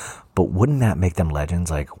now, but wouldn't that make them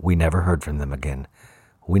legends? Like we never heard from them again.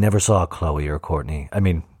 We never saw Khloe or Kourtney. I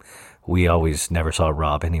mean, we always never saw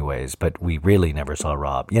Rob anyways, but we really never saw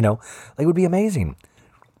Rob, like it would be amazing.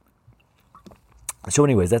 So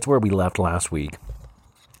anyways, that's where we left last week.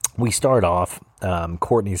 We start off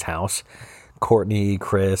Kourtney's house. Kourtney,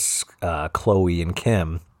 Kris, Khloe, and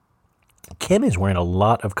Kim. Kim is wearing a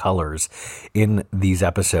lot of colors in these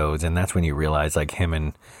episodes, and that's when you realize like her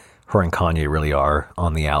and Kanye really are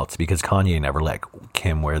on the outs because Kanye never let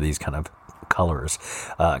Kim wear these kind of colors.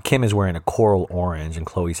 Kim is wearing a coral orange, and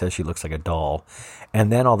Khloe says she looks like a doll.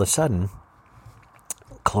 And then all of a sudden,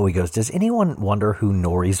 Khloe goes, does anyone wonder who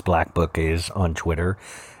Nori's Black Book is on Twitter?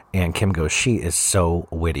 And Kim goes, she is so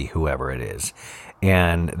witty, whoever it is.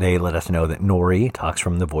 And they let us know that Nori talks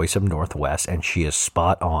from the voice of Northwest, and she is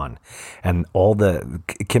spot on. And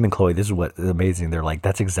Kim and Khloe, this is what is amazing. They're like,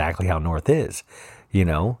 that's exactly how North is,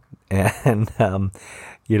 And,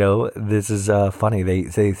 this is funny. They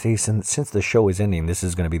say since the show is ending, this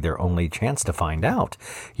is going to be their only chance to find out.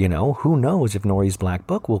 Who knows if Nori's Black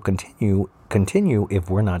Book will continue if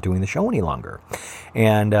we're not doing the show any longer.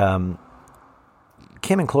 And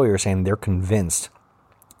Kim and Khloe are saying they're convinced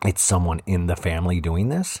it's someone in the family doing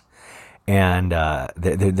this, and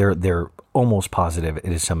they're almost positive it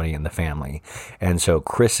is somebody in the family. And so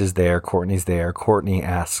Kris is there, Kourtney's there. Kourtney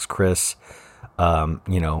asks Kris,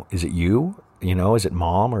 is it you? Is it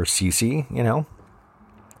Mom or Cece?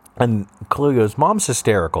 And Khloe goes, Mom's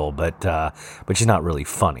hysterical, but she's not really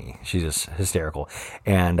funny. She's just hysterical.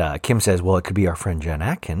 And Kim says, well, it could be our friend Jen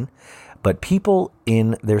Atkin. But people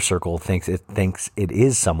in their circle thinks it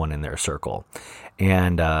is someone in their circle.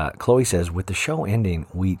 And Khloe says, with the show ending,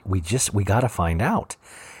 we got to find out.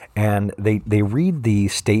 And they read the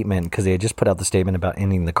statement because they had just put out the statement about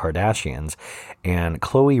ending the Kardashians. And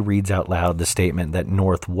Khloe reads out loud the statement that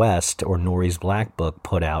Northwest or Nori's Black Book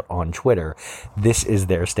put out on Twitter. This is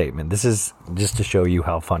their statement. This is just to show you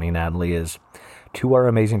how funny Natalie is. To our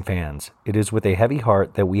amazing fans, it is with a heavy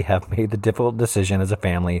heart that we have made the difficult decision as a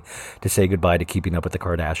family to say goodbye to Keeping Up with the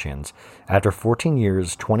Kardashians. After 14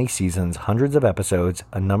 years, 20 seasons, hundreds of episodes,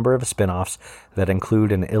 a number of spin-offs that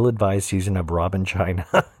include an ill-advised season of Rob in China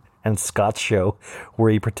and Scott's show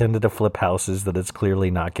where he pretended to flip houses that is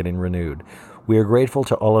clearly not getting renewed. We are grateful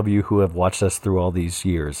to all of you who have watched us through all these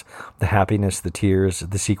years. The happiness, the tears,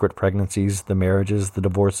 the secret pregnancies, the marriages, the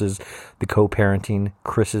divorces, the co-parenting,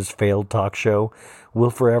 Kris's failed talk show.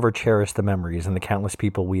 We'll forever cherish the memories and the countless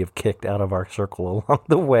people we have kicked out of our circle along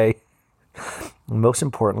the way. Most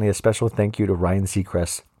importantly, a special thank you to Ryan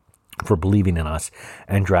Seacrest for believing in us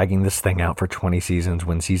and dragging this thing out for 20 seasons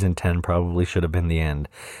when season 10 probably should have been the end.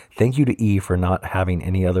 Thank you to E for not having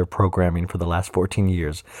any other programming for the last 14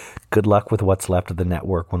 years. Good luck with what's left of the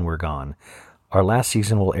network when we're gone. Our last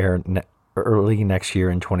season will air early next year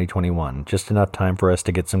in 2021. Just enough time for us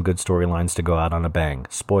to get some good storylines to go out on a bang.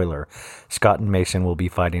 Spoiler, Scott and Mason will be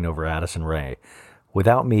fighting over Addison Rae.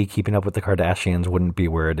 Without me, Keeping Up with the Kardashians wouldn't be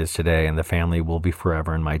where it is today, and the family will be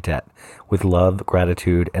forever in my debt. With love,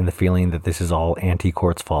 gratitude, and the feeling that this is all Auntie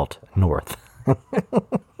Court's fault. North.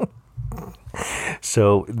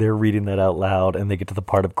 So they're reading that out loud, and they get to the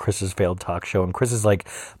part of Chris's failed talk show. And Chris is like,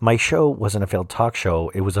 my show wasn't a failed talk show.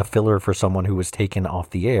 It was a filler for someone who was taken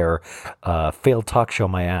off the air. Failed talk show,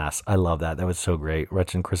 my ass. I love that. That was so great.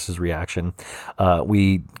 Rich and Chris's reaction.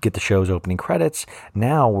 We get the show's opening credits.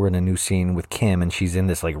 Now we're in a new scene with Kim, and she's in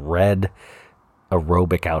this like red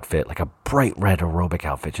aerobic outfit, like a bright red aerobic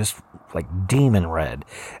outfit, just like demon red.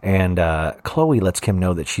 And Khloe lets Kim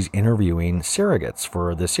know that she's interviewing surrogates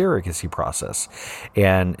for the surrogacy process.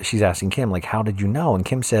 And she's asking Kim, like, how did you know? And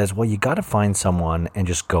Kim says, well, you got to find someone and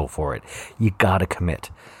just go for it. You got to commit.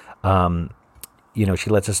 She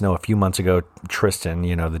lets us know a few months ago, Tristan,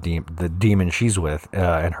 the demon she's with,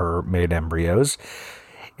 and her made embryos.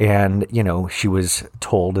 And, she was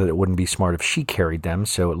told that it wouldn't be smart if she carried them.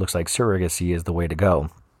 So it looks like surrogacy is the way to go.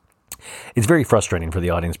 It's very frustrating for the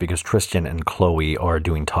audience because Tristan and Khloe are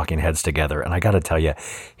doing talking heads together. And I got to tell you,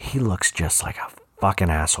 he looks just like a fucking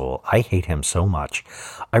asshole. I hate him so much.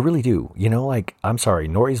 I really do. I'm sorry.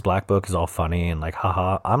 Nori's Black Book is all funny and like,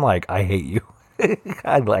 haha. I'm like, I hate you.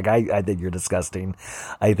 I think you're disgusting.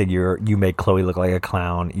 I think you make Khloe look like a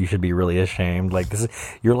clown. You should be really ashamed. Like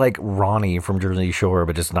you're like Ronnie from Jersey Shore,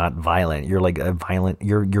 but just not violent. You're like a violent.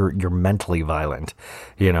 You're mentally violent.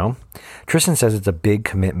 Tristan says it's a big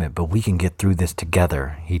commitment, but we can get through this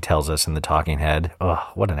together. He tells us in the talking head. Oh,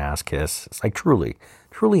 what an ass kiss! It's like truly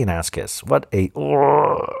an ass kiss. What a.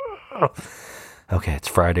 Okay, it's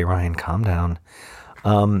Friday, Ryan. Calm down.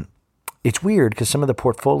 It's weird because some of the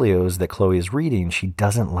portfolios that Khloe is reading, she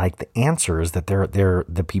doesn't like the answers that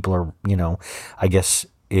the people are, I guess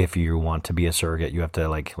if you want to be a surrogate, you have to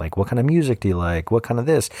like what kind of music do you like? What kind of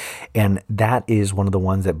this? And that is one of the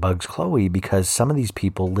ones that bugs Khloe because some of these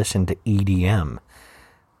people listen to EDM.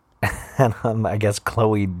 And I guess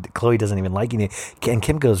Khloe doesn't even like it. And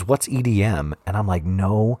Kim goes, what's EDM? And I'm like,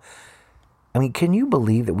 no. I mean, can you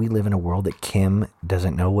believe that we live in a world that Kim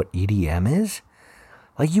doesn't know what EDM is?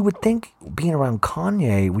 Like, you would think being around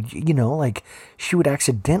Kanye, she would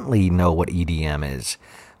accidentally know what EDM is.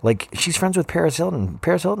 Like, she's friends with Paris Hilton.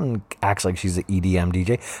 Paris Hilton acts like she's an EDM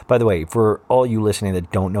DJ. By the way, for all you listening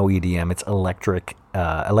that don't know EDM, it's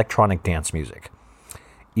electronic dance music.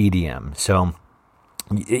 EDM. So,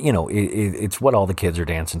 it's what all the kids are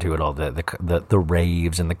dancing to at all the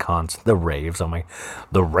raves and the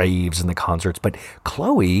raves and the concerts. But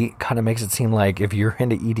Khloe kind of makes it seem like if you're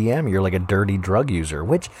into EDM, you're like a dirty drug user,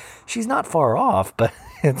 which she's not far off, but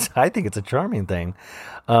I think it's a charming thing.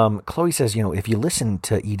 Khloe says, if you listen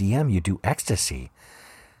to EDM, you do ecstasy.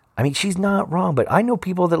 I mean, she's not wrong, but I know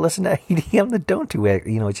people that listen to EDM that don't do it.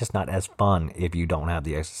 It's just not as fun if you don't have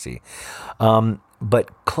the ecstasy.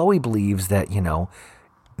 But Khloe believes that,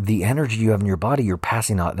 the energy you have in your body, you're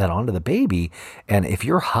passing that on to the baby. And if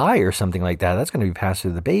you're high or something like that, that's going to be passed to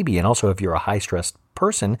the baby. And also, if you're a high-stressed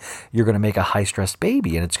person, you're going to make a high-stressed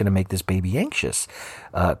baby, and it's going to make this baby anxious.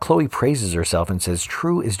 Khloe praises herself and says,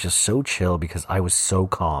 True is just so chill because I was so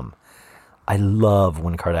calm. I love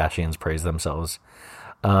when Kardashians praise themselves.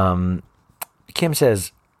 Kim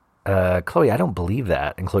says, Khloe, I don't believe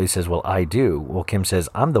that. And Khloe says, well, I do. Well, Kim says,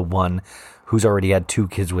 I'm the one who's already had 2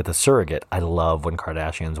 kids with a surrogate. I love when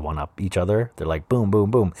Kardashians one-up each other. They're like, boom,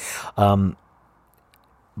 boom, boom.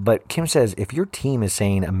 But Kim says, if your team is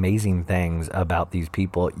saying amazing things about these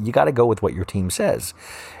people, you got to go with what your team says.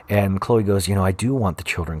 And Khloe goes, I do want the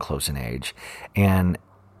children close in age. And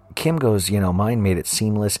Kim goes, mine made it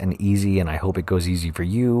seamless and easy, and I hope it goes easy for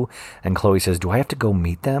you. And Khloe says, do I have to go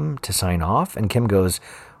meet them to sign off? And Kim goes,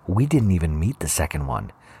 we didn't even meet the second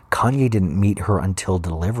one. Kanye didn't meet her until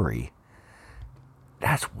delivery.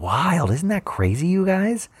 That's wild. Isn't that crazy, you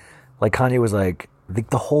guys? Like, Kanye was like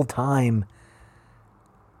the whole time.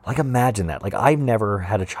 Like, imagine that. Like, I've never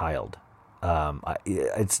had a child.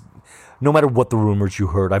 It's no matter what the rumors you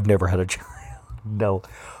heard, I've never had a child. No.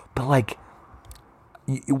 But, like,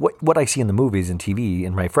 what I see in the movies and TV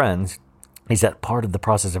and my friends is that part of the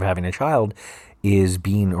process of having a child is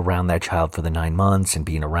being around that child for the 9 months and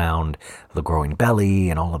being around the growing belly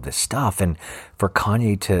and all of this stuff. And for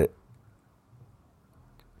Kanye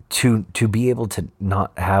to be able to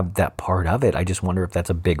not have that part of it, I just wonder if that's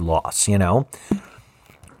a big loss,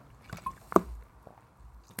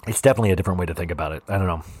 It's definitely a different way to think about it. I don't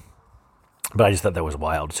know. But I just thought that was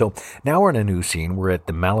wild. So now we're in a new scene. We're at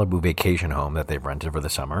the Malibu vacation home that they've rented for the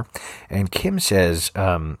summer. And Kim says,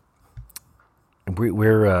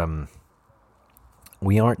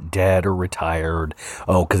 we aren't dead or retired.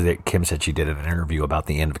 Oh, because Kim said she did an interview about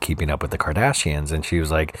the end of Keeping Up with the Kardashians. And she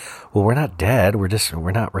was like, well, we're not dead.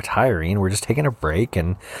 We're not retiring. We're just taking a break.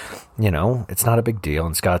 And, it's not a big deal.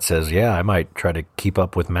 And Scott says, yeah, I might try to keep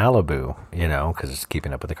up with Malibu, because it's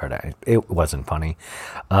Keeping Up with the Kardashians. It wasn't funny.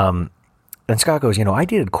 And Scott goes, I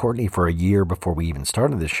dated Courtney for a year before we even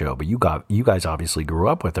started this show, but you guys obviously grew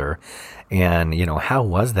up with her. And, how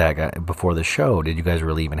was that before the show? Did you guys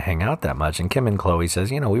really even hang out that much? And Kim and Khloe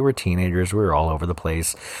says, we were teenagers. We were all over the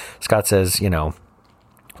place. Scott says, well,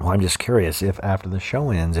 I'm just curious if after the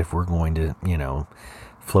show ends, if we're going to,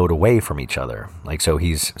 float away from each other. So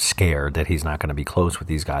he's scared that he's not going to be close with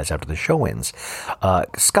these guys after the show ends.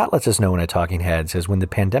 Scott lets us know in a talking head, says, when the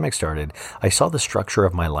pandemic started, I saw the structure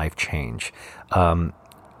of my life change.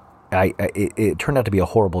 It turned out to be a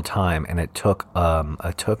horrible time, and it took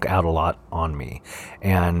out a lot on me.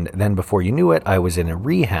 And then before you knew it, I was in a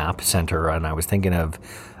rehab center, and I was thinking of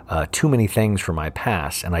too many things from my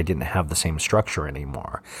past, and I didn't have the same structure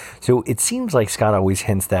anymore. So it seems like Scott always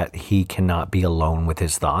hints that he cannot be alone with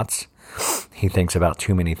his thoughts. He thinks about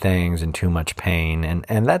too many things and too much pain,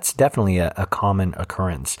 and that's definitely a common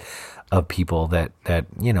occurrence of people that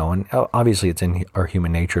and obviously it's in our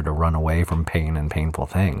human nature to run away from pain and painful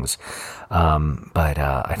things. But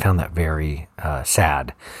I found that very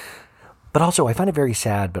sad. But also, I find it very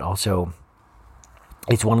sad, but also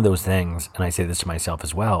it's one of those things, and I say this to myself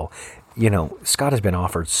as well, Scott has been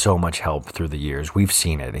offered so much help through the years. We've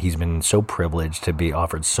seen it. He's been so privileged to be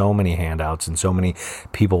offered so many handouts and so many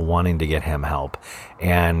people wanting to get him help.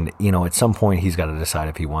 And, at some point he's got to decide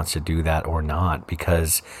if he wants to do that or not,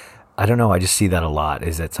 because I don't know, I just see that a lot,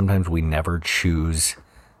 is that sometimes we never choose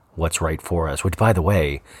what's right for us, which, by the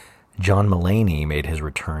way, John Mulaney made his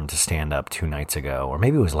return to stand-up 2 nights ago, or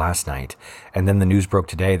maybe it was last night. And then the news broke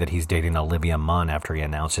today that he's dating Olivia Munn after he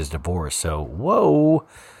announced his divorce. So, whoa.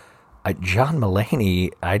 John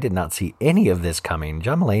Mulaney, I did not see any of this coming.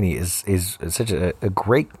 John Mulaney is such a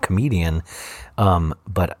great comedian,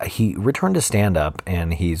 but he returned to stand-up,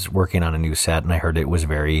 and he's working on a new set, and I heard it was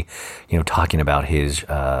very, talking about his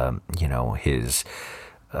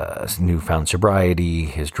newfound sobriety,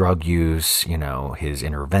 his drug use, his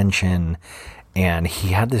intervention. And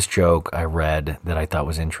he had this joke I read that I thought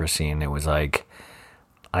was interesting. It was like,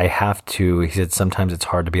 he said, sometimes it's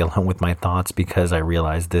hard to be alone with my thoughts because I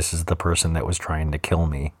realize this is the person that was trying to kill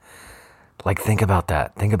me. Think about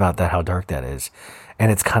that. Think about that, how dark that is. And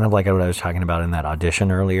it's kind of like what I was talking about in that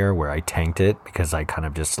audition earlier, where I tanked it because I kind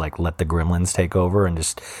of just let the gremlins take over and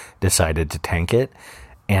just decided to tank it.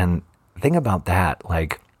 And think about that,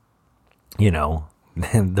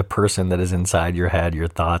 the person that is inside your head, your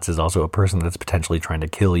thoughts, is also a person that's potentially trying to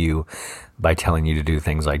kill you by telling you to do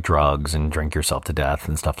things like drugs and drink yourself to death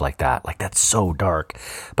and stuff like that. That's so dark.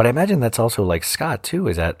 But I imagine that's also like Scott too,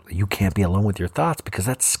 is that you can't be alone with your thoughts because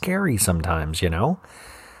that's scary sometimes,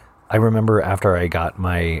 I remember after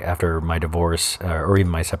my divorce or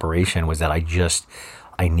even my separation was that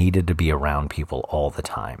I needed to be around people all the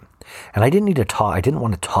time. And I didn't need to talk. I didn't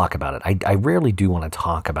want to talk about it. I rarely do want to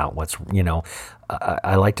talk about what's,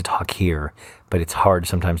 I like to talk here, but it's hard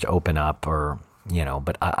sometimes to open up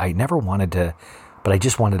but I never wanted to, but I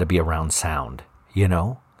just wanted to be around sound,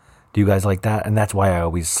 Do you guys like that? And that's why I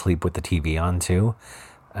always sleep with the TV on too.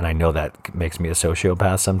 And I know that makes me a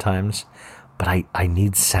sociopath sometimes. But I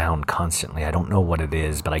need sound constantly. I don't know what it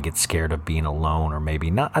is, but I get scared of being alone, or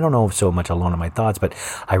maybe not. I don't know so much alone in my thoughts, but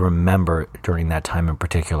I remember during that time in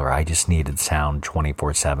particular, I just needed sound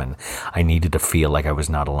 24/7. I needed to feel like I was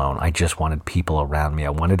not alone. I just wanted people around me.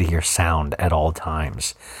 I wanted to hear sound at all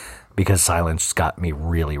times because silence got me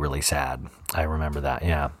really, really sad. I remember that,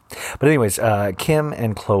 yeah. But anyways, Kim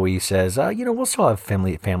and Khloe says, we'll still have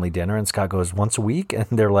family dinner. And Scott goes, once a week? And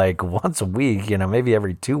they're like, once a week, maybe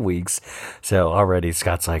every 2 weeks. So already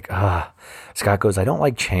Scott's like, Scott goes, I don't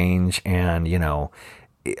like change. And,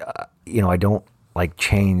 I don't like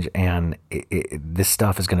change. And this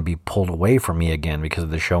stuff is going to be pulled away from me again because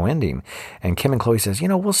of the show ending. And Kim and Khloe says,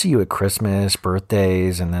 we'll see you at Christmas,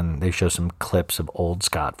 birthdays. And then they show some clips of old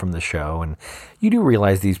Scott from the show. And you do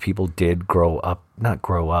realize these people did not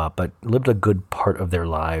grow up, but lived a good part of their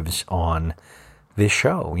lives on this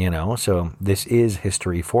show, So this is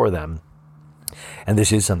history for them. And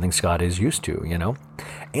this is something Scott is used to,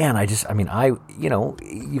 And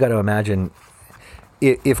you got to imagine,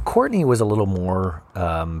 if Courtney was a little more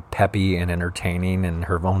peppy and entertaining and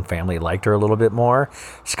her own family liked her a little bit more,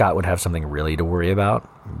 Scott would have something really to worry about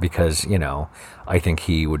because, I think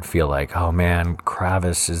he would feel like, oh man,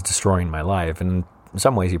 Kravis is destroying my life. And in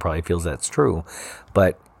some ways he probably feels that's true.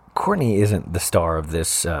 But Courtney isn't the star of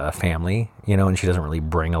this family, and she doesn't really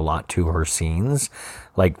bring a lot to her scenes.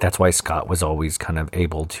 Like, that's why Scott was always kind of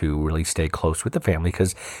able to really stay close with the family,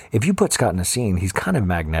 because if you put Scott in a scene, he's kind of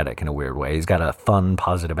magnetic in a weird way. He's got a fun,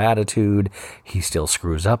 positive attitude. He still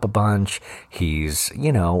screws up a bunch. He's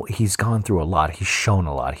gone through a lot. He's shown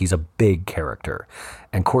a lot. He's a big character.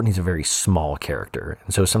 And Courtney's a very small character.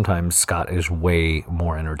 And so sometimes Scott is way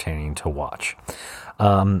more entertaining to watch.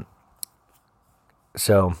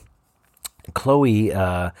 So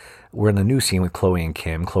Khloe, we're in the new scene with Khloe and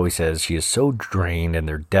Kim. Khloe says she is so drained and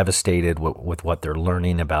they're devastated with what they're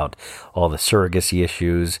learning about all the surrogacy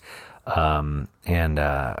issues.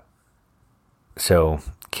 So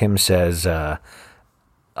Kim says, I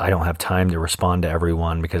don't have time to respond to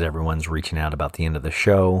everyone because everyone's reaching out about the end of the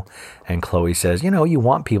show. And Khloe says, you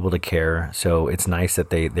want people to care. So it's nice that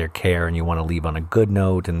they care and you want to leave on a good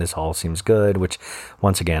note. And this all seems good, which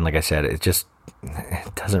once again, like I said, it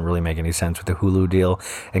doesn't really make any sense with the Hulu deal.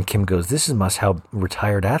 And Kim goes, this must how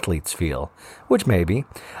retired athletes feel, which maybe.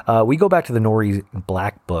 We go back to the Nori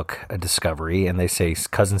Black Book discovery, and they say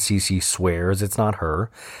cousin Cece swears it's not her.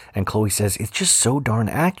 And Khloe says, it's just so darn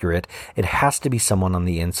accurate. It has to be someone on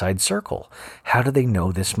the inside circle. How do they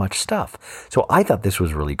know this much stuff? So I thought this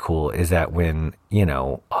was really cool, is that when,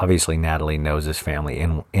 obviously Natalie knows this family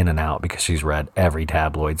in and out because she's read every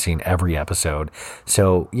tabloid, seen every episode.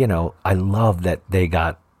 So, I love that they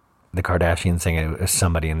got the Kardashians saying it was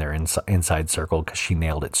somebody in their inside circle because she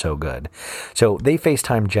nailed it so good. So they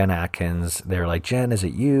FaceTime Jen Atkins. They're like, Jen, is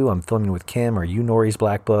it you? I'm filming with Kim. Are you Nori's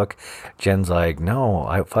Black Book? Jen's like, no,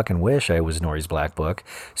 I fucking wish I was Nori's Black Book.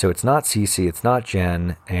 So it's not Cece, it's not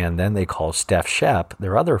Jen. And then they call Steph Shep,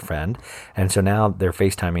 their other friend. And so now they're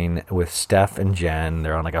FaceTiming with Steph and Jen.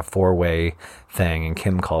 They're on like a 4-way thing. And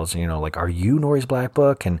Kim calls, like, are you Nori's Black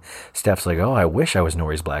Book? And Steph's like, oh, I wish I was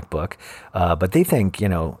Nori's Black Book. But they think,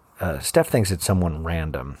 Steph thinks it's someone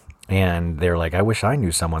random, and they're like, I wish I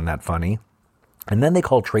knew someone that funny. And then they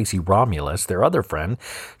call Tracy Romulus, their other friend.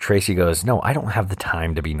 Tracy goes, no, I don't have the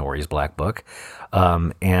time to be Nori's Black Book.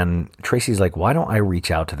 And Tracy's like, why don't I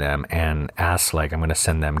reach out to them and ask, like, I'm going to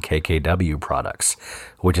send them KKW products,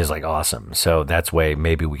 which is like awesome. So that's way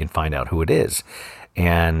maybe we can find out who it is.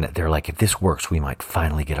 And they're like, if this works, we might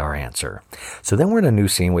finally get our answer. So then we're in a new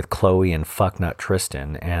scene with Khloe and fucknut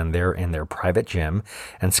Tristan, and they're in their private gym.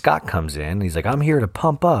 And Scott comes in. And he's like, I'm here to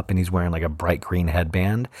pump up. And he's wearing like a bright green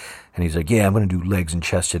headband. And he's like, yeah, I'm going to do legs and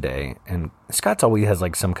chest today. And Scott's always has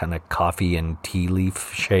like some kind of coffee and tea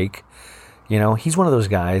leaf shake. He's one of those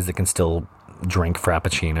guys that can still drink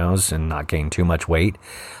frappuccinos and not gain too much weight.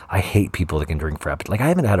 I hate people that can drink frappuccino. Like, I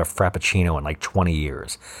haven't had a frappuccino in like 20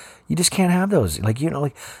 years. You just can't have those. Like,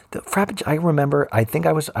 the frappuccino. I remember, I think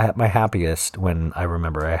I was at my happiest when I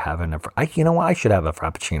remember I having I should have a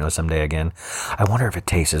frappuccino someday again. I wonder if it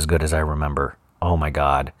tastes as good as I remember. Oh my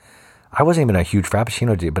God. I wasn't even a huge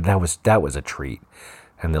frappuccino dude, but that was a treat.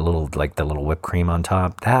 And the little whipped cream on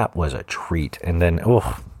top, that was a treat. And then,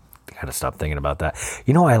 I gotta stop thinking about that.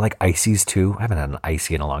 I like ices too. I haven't had an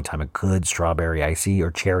icy in a long time. A good strawberry icy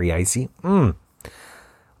or cherry icy.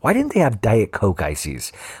 Why didn't they have Diet Coke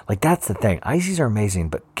ices? Like, that's the thing. Ices are amazing,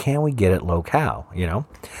 but can we get it low-cal, So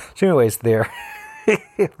anyways,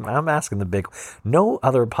 I'm asking the big... No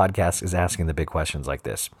other podcast is asking the big questions like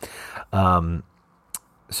this.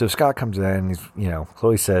 So Scott comes in, he's,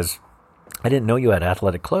 Khloe says, I didn't know you had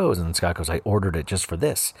athletic clothes. And Scott goes, I ordered it just for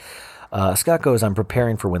this. Scott goes, I'm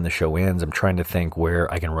preparing for when the show ends. I'm trying to think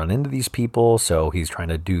where I can run into these people. So he's trying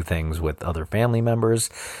to do things with other family members.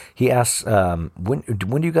 He asks, when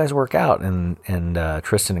do you guys work out? And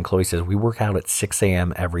Tristan and Khloe says, we work out at 6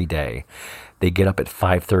 a.m. every day. They get up at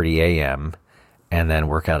 5:30 a.m. and then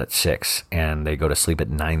work out at 6, and they go to sleep at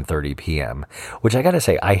 9:30 p.m., which I got to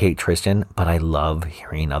say, I hate Tristan, but I love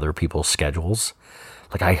hearing other people's schedules.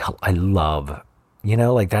 Like, I love,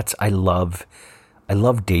 I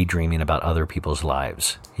love daydreaming about other people's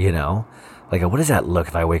lives, Like, what does that look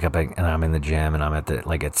if I wake up and I'm in the gym and I'm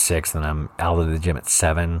at 6 and I'm out of the gym at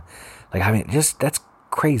 7? Like, that's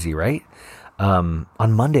crazy, right? On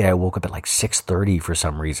Monday, I woke up at 6:30 for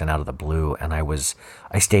some reason out of the blue, and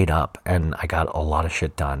I stayed up and I got a lot of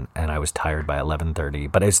shit done, and I was tired by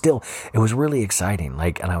 11:30, but it was really exciting.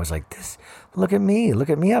 And I was like, look at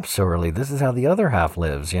me up so early. This is how the other half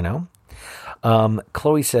lives,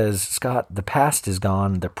 Khloe says, Scott, the past is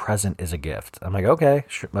gone. The present is a gift. I'm like, okay,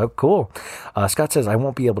 sure, oh, cool. Scott says, I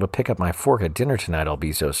won't be able to pick up my fork at dinner tonight. I'll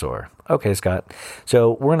be so sore. Okay, Scott.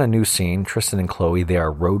 So we're in a new scene. Tristan and Khloe, they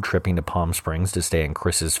are road tripping to Palm Springs to stay in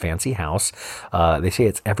Chris's fancy house. They say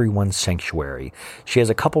it's everyone's sanctuary. She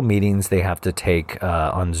has a couple meetings they have to take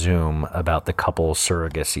on Zoom about the couple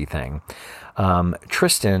surrogacy thing.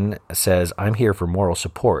 Tristan says, I'm here for moral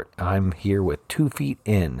support. I'm here with 2 feet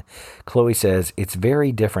in. Khloe says, it's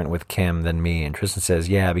very different with Kim than me. And Tristan says,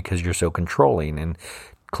 yeah, because you're so controlling. And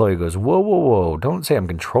Khloe goes, whoa, whoa, whoa. Don't say I'm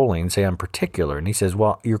controlling. Say I'm particular. And he says,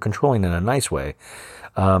 well, you're controlling in a nice way.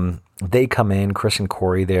 They come in. Chris and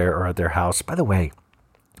Corey there are at their house. By the way,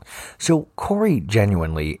 so Corey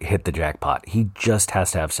genuinely hit the jackpot. He just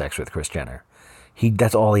has to have sex with Kris Jenner.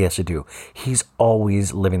 That's all he has to do. He's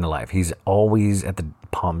always living the life. He's always at the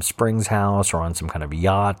Palm Springs house or on some kind of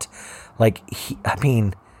yacht. Like,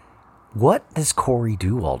 what does Corey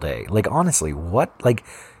do all day? Like, honestly,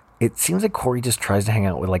 it seems like Corey just tries to hang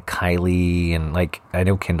out with, like, Kylie, and, like, I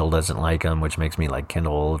know Kendall doesn't like him, which makes me like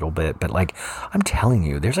Kendall a little bit, but, like, I'm telling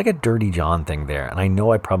you, there's, like, a Dirty John thing there, and I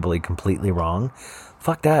know I'm probably completely wrong.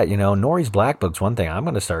 Fuck that, Nori's Black Book's one thing. I'm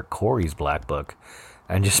going to start Corey's Black Book.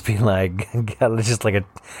 And just be like, it's just like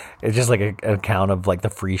an account of like the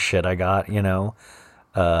free shit I got,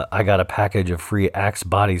 I got a package of free Axe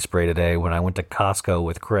body spray today when I went to Costco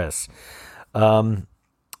with Chris.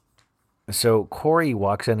 So Corey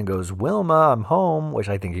walks in and goes, Wilma, I'm home, which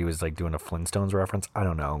I think he was like doing a Flintstones reference. I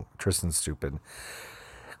don't know. Tristan's stupid.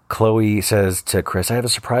 Khloe says to Chris, I have a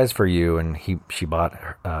surprise for you. And she bought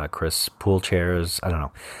Chris pool chairs. I don't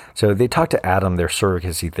know. So they talked to Adam, their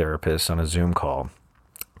surrogacy therapist, on a Zoom call.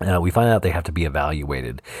 We find out they have to be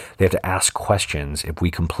evaluated. They have to ask questions if we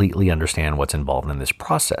completely understand what's involved in this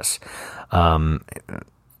process. Adam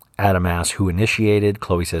asks who initiated.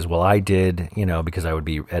 Khloe says, well, I did, because I would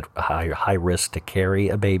be at high risk to carry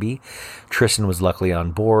a baby. Tristan was luckily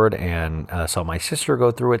on board and saw my sister go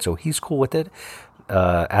through it, so he's cool with it.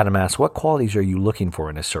 Adam asks, what qualities are you looking for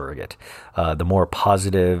in a surrogate? The more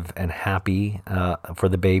positive and happy for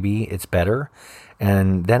the baby, it's better.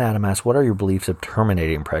 And then Adam asks, what are your beliefs of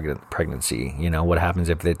terminating pregnancy? What happens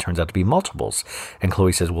if it turns out to be multiples? And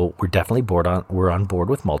Khloe says, well, we're on board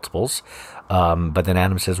with multiples. But then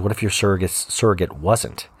Adam says, what if your surrogate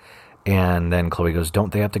wasn't? And then Khloe goes,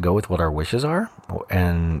 don't they have to go with what our wishes are?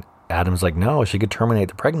 And Adam's like, no, she could terminate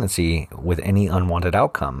the pregnancy with any unwanted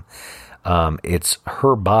outcome. It's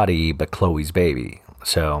her body, but Khloe's baby.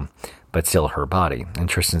 So, but still her body. And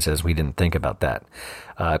Tristan says, we didn't think about that.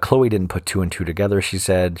 Khloe didn't put 2 and 2 together, she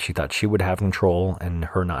said. She thought she would have control, and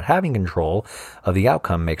her not having control of the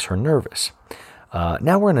outcome makes her nervous.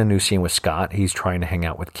 Now we're in a new scene with Scott. He's trying to hang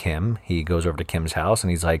out with Kim. He goes over to Kim's house,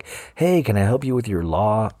 and he's like, hey, can I help you with your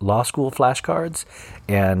law school flashcards?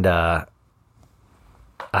 And I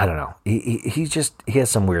don't know. He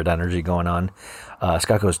has some weird energy going on.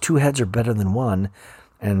 Scott goes, 2 heads are better than 1.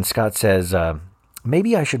 And Scott says,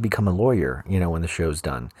 maybe I should become a lawyer, when the show's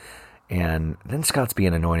done. And then Scott's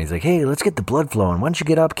being annoying. He's like, hey, let's get the blood flowing. Why don't you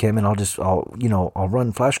get up, Kim, and I'll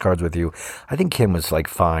run flashcards with you. I think Kim was like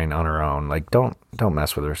fine on her own. Like, don't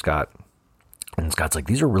mess with her, Scott. And Scott's like,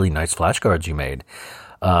 these are really nice flashcards you made.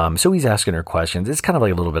 So he's asking her questions. It's kind of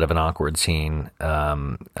like a little bit of an awkward scene.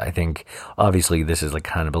 I think obviously this is like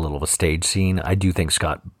kind of a little of a stage scene. I do think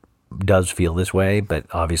Scott does feel this way, but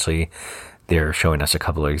obviously they're showing us a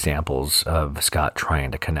couple of examples of Scott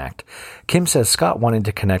trying to connect. Kim says Scott wanting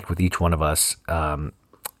to connect with each one of us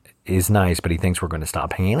is nice, but he thinks we're going to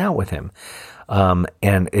stop hanging out with him.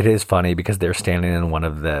 And it is funny because they're standing in one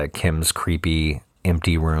of the Kim's creepy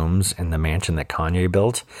empty rooms in the mansion that Kanye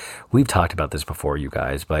built. We've talked about this before, you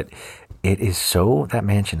guys, but that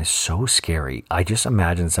mansion is so scary. I just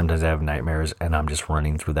imagine sometimes I have nightmares and I'm just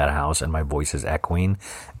running through that house and my voice is echoing.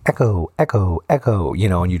 Echo, echo, echo,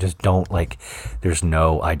 and you just don't there's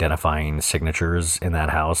no identifying signatures in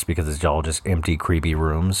that house because it's all just empty, creepy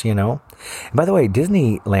rooms, And by the way,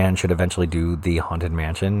 Disneyland should eventually do the Haunted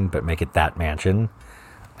Mansion, but make it that mansion.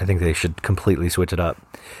 I think they should completely switch it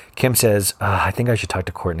up. Kim says, I think I should talk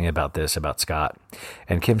to Courtney about Scott.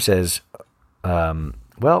 And Kim says,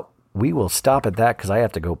 well, we will stop at that because I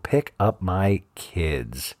have to go pick up my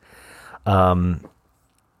kids. And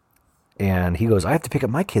he goes, I have to pick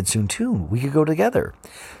up my kids soon too. We could go together.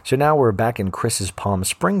 So now we're back in Chris's Palm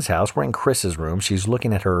Springs house. We're in Chris's room. She's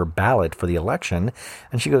looking at her ballot for the election.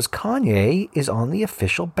 And she goes, Kanye is on the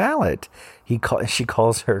official ballot. She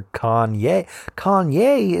calls her Kanye.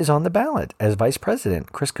 Kanye is on the ballot as vice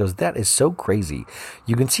president. Chris goes, that is so crazy.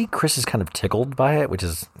 You can see Chris is kind of tickled by it, which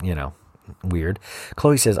is, weird.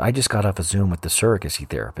 Khloe says, I just got off a Zoom with the surrogacy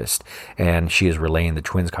therapist, and she is relaying the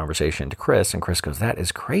twins' conversation to Chris, and Chris goes, that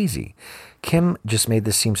is crazy. Kim just made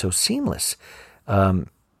this seem so seamless.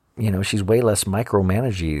 She's way less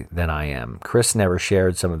micromanagey than I am. Chris never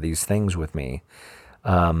shared some of these things with me.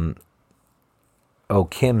 Kim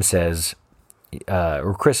says,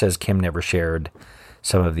 or Chris says Kim never shared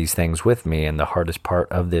some of these things with me, and the hardest part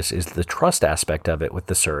of this is the trust aspect of it with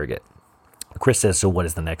the surrogate. Chris says, so what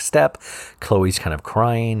is the next step? Khloe's kind of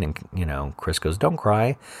crying, and, Chris goes, don't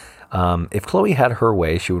cry. If Khloe had her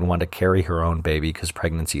way, she would want to carry her own baby because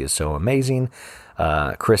pregnancy is so amazing.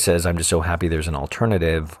 Chris says, I'm just so happy there's an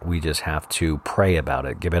alternative. We just have to pray about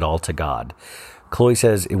it. Give it all to God. Khloe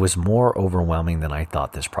says, it was more overwhelming than I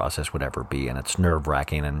thought this process would ever be, and it's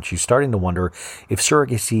nerve-wracking, and she's starting to wonder if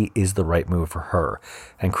surrogacy is the right move for her.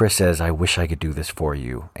 And Chris says, I wish I could do this for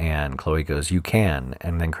you. And Khloe goes, you can.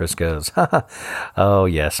 And then Chris goes, oh,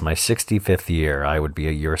 yes, my 65th year, I would be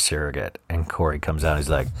your surrogate. And Corey comes out, he's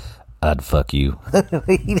like, I'd fuck you.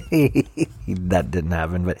 That didn't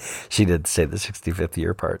happen, but she did say the 65th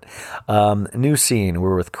year part. New scene.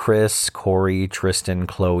 We're with Chris, Corey, Tristan,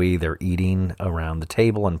 Khloe. They're eating around the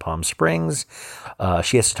table in Palm Springs.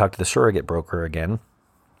 She has to talk to the surrogate broker again.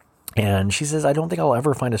 And she says, I don't think I'll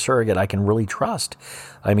ever find a surrogate I can really trust.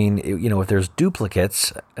 I mean, if there's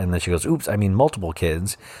duplicates, and then she goes, oops, I mean multiple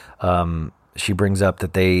kids, she brings up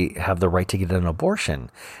that they have the right to get an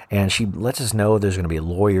abortion. And she lets us know there's going to be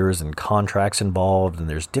lawyers and contracts involved, and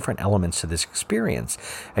there's different elements to this experience.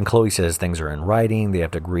 And Khloe says things are in writing. They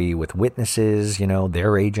have to agree with witnesses,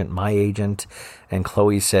 their agent, my agent. And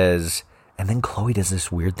Khloe says, and then Khloe does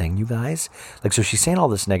this weird thing, you guys. So she's saying all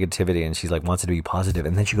this negativity, and she's wants it to be positive.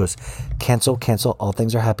 And then she goes, cancel, all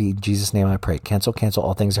things are happy. In Jesus' name I pray. Cancel,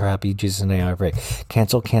 all things are happy. In Jesus' name I pray.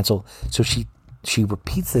 Cancel. So she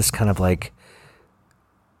repeats this kind of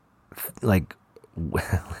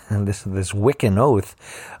this Wiccan oath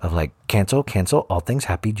of cancel, all things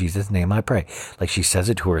happy, Jesus' name I pray. She says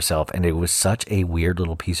it to herself, and it was such a weird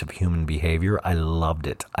little piece of human behavior. I loved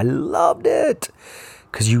it.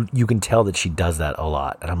 Because you can tell that she does that a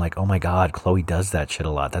lot. And I'm like, oh my God, Khloe does that shit a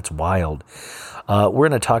lot. That's wild. We're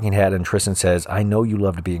in a talking head, and Tristan says, I know you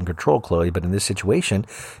love to be in control, Khloe, but in this situation,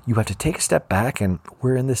 you have to take a step back, and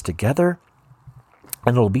we're in this together.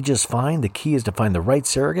 And it'll be just fine. The key is to find the right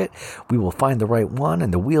surrogate. We will find the right one,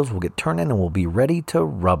 and the wheels will get turning, and we'll be ready to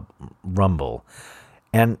rumble.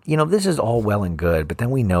 And, this is all well and good, but then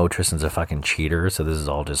we know Tristan's a fucking cheater, so this is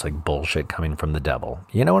all just bullshit coming from the devil.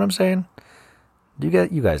 You know what I'm saying? You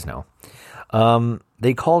guys know.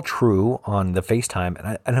 They call True on the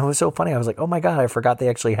FaceTime, and it was so funny. I was like, oh my God, I forgot they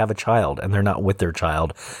actually have a child, and they're not with their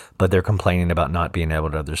child, but they're complaining about not being able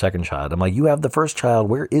to have their second child. I'm like, you have the first child.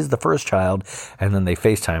 Where is the first child? And then they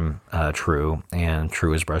FaceTime True, and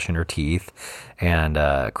True is brushing her teeth, and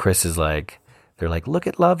Chris is they're like, look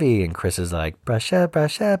at Lovey, and Chris is like, brusha,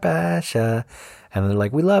 brusha, brusha, and they're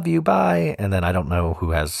like, we love you, bye. And then I don't know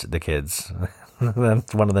who has the kids.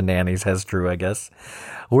 One of the nannies has True, I guess.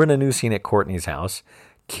 We're in a new scene at Courtney's house.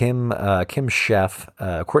 Courtney's chef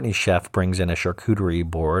brings in a charcuterie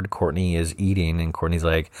board. Courtney is eating, and Courtney's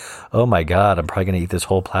like, oh my God, I'm probably going to eat this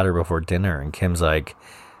whole platter before dinner. And Kim's like,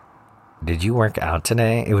 did you work out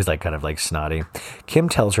today? It was kind of snotty. Kim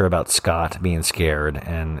tells her about Scott being scared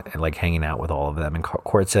and hanging out with all of them. And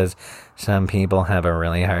Court says, some people have a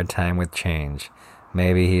really hard time with change.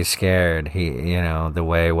 Maybe he's scared.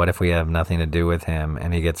 What if we have nothing to do with him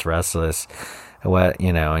and he gets restless?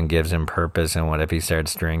 And gives him purpose. And what if he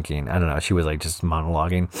starts drinking? I don't know. She was just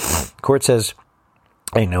monologuing. Court says,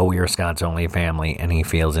 I know we are Scott's only family, and he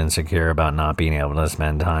feels insecure about not being able to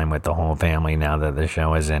spend time with the whole family now that the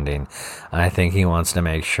show is ending. I think he wants to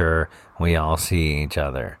make sure we all see each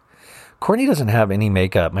other. Courtney doesn't have any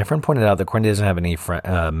makeup. My friend pointed out that Courtney doesn't have any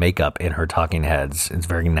makeup in her talking heads. It's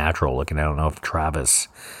very natural looking. I don't know if Travis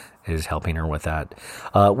is helping her with that.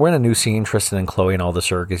 We're in a new scene, Tristan and Khloe and all the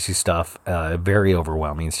surrogacy stuff. Very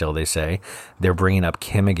overwhelming still, they say. They're bringing up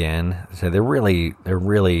Kim again. So they're really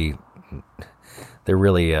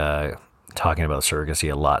talking about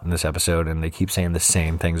surrogacy a lot in this episode, and they keep saying the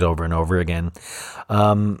same things over and over again.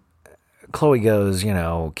 Khloe goes,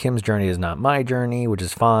 Kim's journey is not my journey, which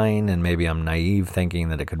is fine, and maybe I'm naive thinking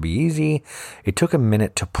that it could be easy. It took a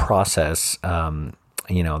minute to process,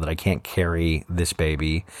 that I can't carry this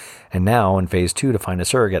baby. And now in phase 2 to find a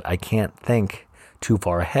surrogate, I can't think too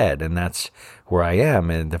far ahead. And that's where I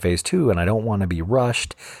am in the phase 2. And I don't want to be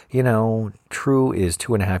rushed. True is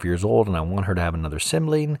 2.5 years old, and I want her to have another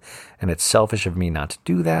sibling. And it's selfish of me not to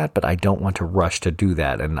do that, but I don't want to rush to do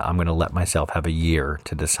that. And I'm going to let myself have a year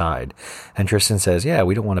to decide. And Tristan says, yeah,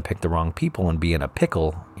 we don't want to pick the wrong people and be in a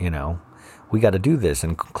pickle. We got to do this.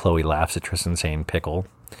 And Khloe laughs at Tristan saying pickle,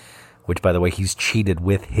 which, by the way, he's cheated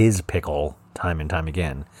with his pickle time and time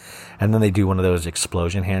again. And then they do one of those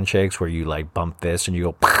explosion handshakes where you bump this and you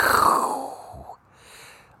go, pow.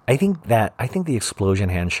 I think the explosion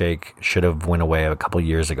handshake should have went away a couple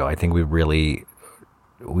years ago. I think we really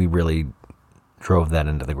drove that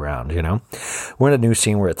into the ground, We're in a new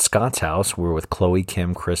scene. We're at Scott's house. We're with Khloe,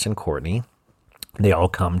 Kim, Chris, and Courtney. They all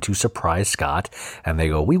come to surprise Scott, and they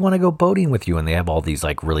go, we want to go boating with you. And they have all these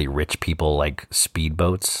like really rich people, like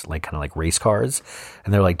speedboats, like kind of like race cars.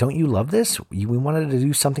 And they're like, don't you love this? We wanted to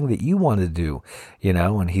do something that you wanted to do, you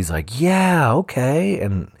know? And he's like, yeah, okay.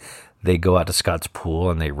 And they go out to Scott's pool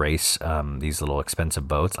and they race these little expensive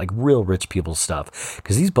boats, like real rich people stuff.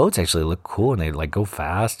 Because these boats actually look cool and they like go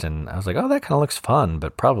fast. And I was like, oh, that kind of looks fun,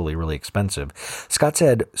 but probably really expensive. Scott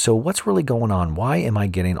said, so what's really going on? Why am I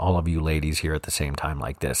getting all of you ladies here at the same time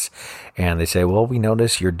like this? And they say, well, we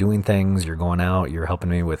notice you're doing things. You're going out. You're helping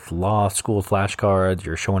me with law school flashcards.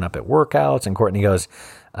 You're showing up at workouts. And Courtney goes,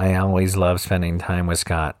 I always love spending time with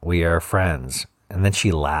Scott. We are friends. And then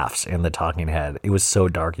she laughs in the talking head. It was so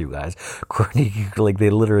dark, you guys. Courtney, like they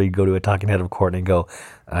literally go to a talking head of Courtney and go,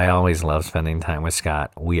 I always love spending time with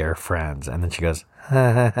Scott. We are friends. And then she goes,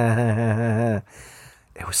 ha, ha, ha, ha.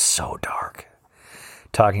 It was so dark.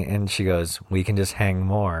 Talking, and she goes, we can just hang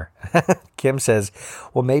more. Kim says,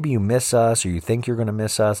 well, maybe you miss us or you think you're going to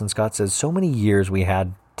miss us. And Scott says, so many years we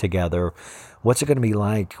had together. What's it going to be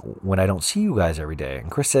like when I don't see you guys every day?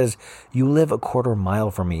 And Chris says, you live a quarter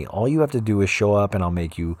mile from me. All you have to do is show up and I'll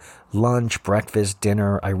make you lunch, breakfast,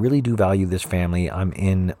 dinner. I really do value this family. I'm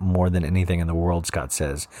in more than anything in the world, Scott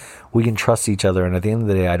says. We can trust each other. And at the end of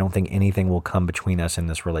the day, I don't think anything will come between us in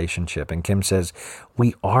this relationship. And Kim says,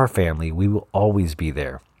 we are family. We will always be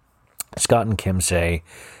there. Scott and Kim say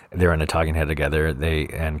they're in a talking head together.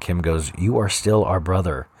 And Kim goes, you are still our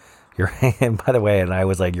brother. And by the way, and I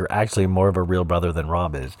was like, you're actually more of a real brother than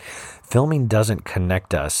Rob is. Filming doesn't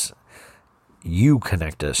connect us. You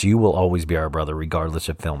connect us. You will always be our brother, regardless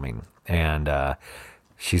of filming. And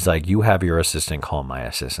she's like, you have your assistant, call my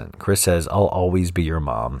assistant. Chris says, I'll always be your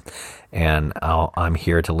mom. And I'm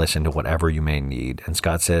here to listen to whatever you may need. And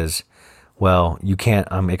Scott says, well, you can't,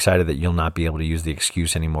 I'm excited that you'll not be able to use the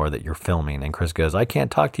excuse anymore that you're filming. And Chris goes, I can't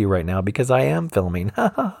talk to you right now because I am filming.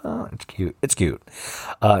 It's cute. It's cute.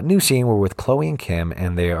 New scene, we're with Khloe and Kim,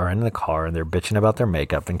 and they are in the car, and they're bitching about their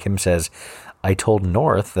makeup. And Kim says, I told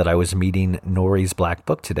North that I was meeting Nori's black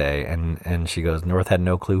book today. And she goes, North had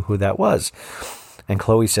no clue who that was. And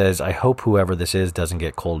Khloe says, I hope whoever this is doesn't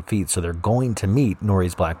get cold feet. So they're going to meet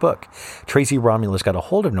Nori's black book. Tracy Romulus got a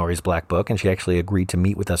hold of Nori's black book, and she actually agreed to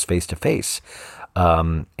meet with us face to face.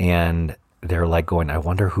 And they're like going, I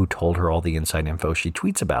wonder who told her all the inside info she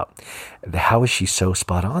tweets about. How is she so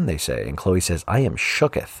spot on, they say. And Khloe says, I am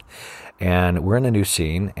shooketh. And we're in a new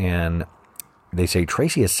scene, and they say,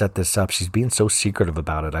 Tracy has set this up. She's being so secretive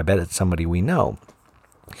about it. I bet it's somebody we know.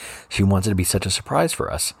 She wants it to be such a surprise for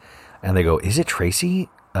us. And they go, is it Tracy?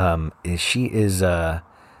 Would she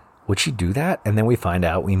do that? And then we find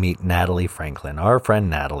out, we meet Natalie Franklin, our friend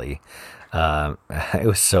Natalie. It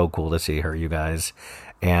was so cool to see her, you guys.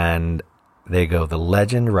 And they go, the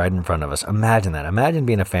legend right in front of us. Imagine that. Imagine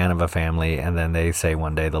being a fan of a family, and then they say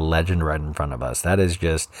one day, the legend right in front of us. That is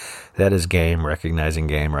game, recognizing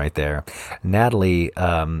game right there. Natalie,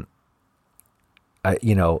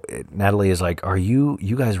 Natalie is like, are you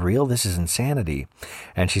guys real? This is insanity.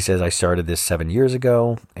 And she says, I started this 7 years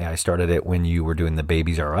ago. And I started it when you were doing the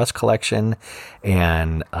Babies R Us collection.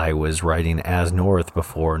 And I was writing as North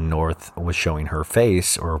before North was showing her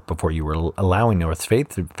face, or before you were allowing North's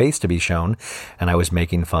face to be shown. And I was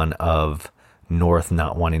making fun of North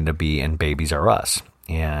not wanting to be in Babies R Us.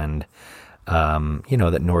 And,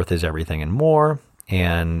 that North is everything and more.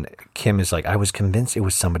 And Kim is like, I was convinced it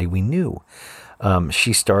was somebody we knew.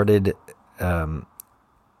 She started,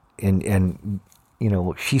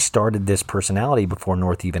 she started this personality before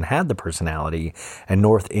North even had the personality, and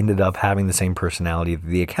North ended up having the same personality that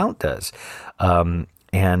the account does.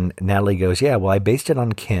 And Natalie goes, yeah, well, I based it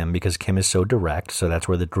on Kim because Kim is so direct. So that's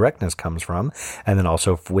where the directness comes from. And then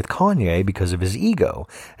also with Kanye because of his ego,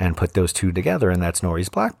 and put those two together. And that's Nori's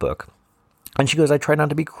black book. And she goes, I try not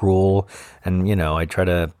to be cruel, and, I try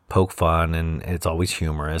to poke fun, and it's always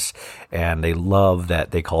humorous. And they love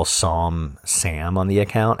that they call Sam on the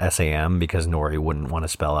account, S-A-M, because Nori wouldn't want to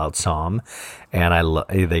spell out Psalm. And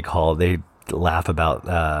they laugh about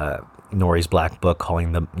Nori's black book,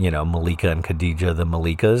 calling them, Malika and Khadija the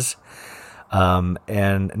Malikas.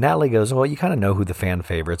 And Natalie goes, well, you kind of know who the fan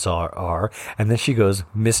favorites are. And then she goes,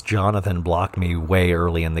 Miss Jonathan blocked me way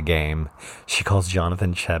early in the game. She calls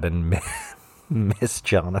Jonathan Chebin Miss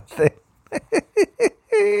Jonathan.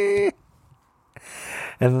 And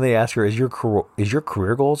then they ask her, is your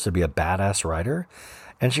career goals to be a badass writer?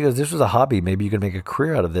 And she goes, this was a hobby. Maybe you could make a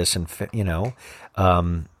career out of this. And,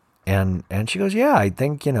 and she goes, yeah, I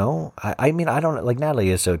think, I mean, I don't, like,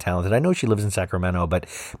 Natalie is so talented. I know she lives in Sacramento, but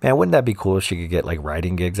man, wouldn't that be cool if she could get like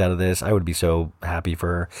writing gigs out of this? I would be so happy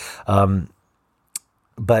for her.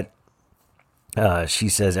 But She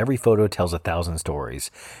says every photo tells 1,000 stories,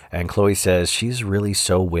 and Khloe says she's really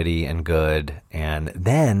so witty and good. And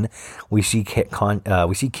then we see Kim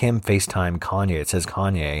FaceTime Kanye. It says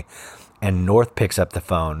Kanye, and North picks up the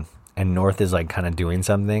phone, and North is like kind of doing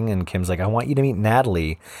something, and Kim's like, "I want you to meet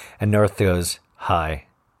Natalie," and North goes, "Hi,"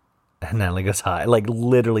 and Natalie goes, "Hi," like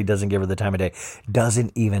literally doesn't give her the time of day,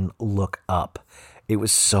 doesn't even look up. It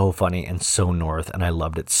was so funny and so North, and I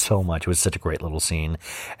loved it so much. It was such a great little scene.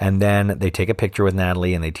 And then they take a picture with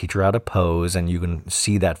Natalie, and they teach her how to pose, and you can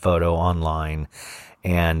see that photo online.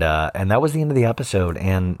 And that was the end of the episode.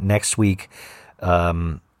 And next week,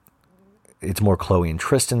 it's more Khloe and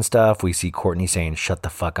Tristan stuff. We see Kourtney saying "shut the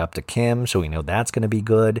fuck up" to Kim, so we know that's going to be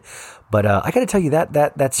good. But I got to tell you,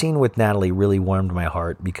 that scene with Natalie really warmed my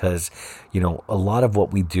heart because, you know, a lot of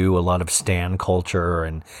what we do, a lot of stan culture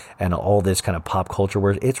and all this kind of pop culture,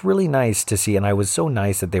 where it's really nice to see. And I was so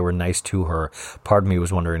nice that they were nice to her. Part of me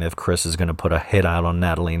was wondering if Chris is going to put a hit out on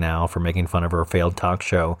Natalie now for making fun of her failed talk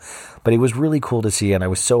show. But it was really cool to see, and I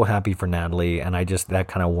was so happy for Natalie, and that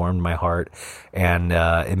kind of warmed my heart, and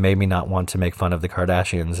it made me not want to make fun of the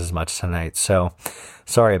Kardashians as much tonight. So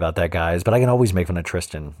sorry about that, guys, but I can always make fun of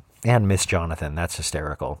Tristan and Miss Jonathan. That's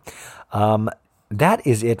hysterical. That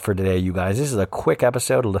is it for today, you guys. This is a quick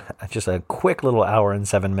episode, just a quick little hour and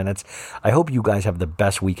 7 minutes. I hope you guys have the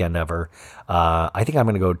best weekend ever. I think I'm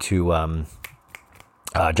going to go to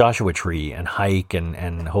Joshua Tree and hike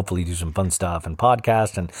and hopefully do some fun stuff and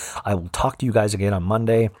podcast. And I will talk to you guys again on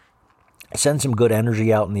Monday. Send some good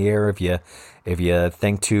energy out in the air if you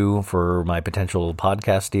think to for my potential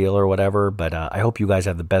podcast deal or whatever. But I hope you guys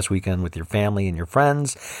have the best weekend with your family and your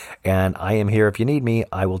friends. And I am here if you need me.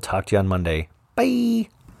 I will talk to you on Monday. Bye.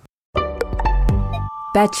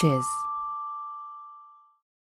 Betches.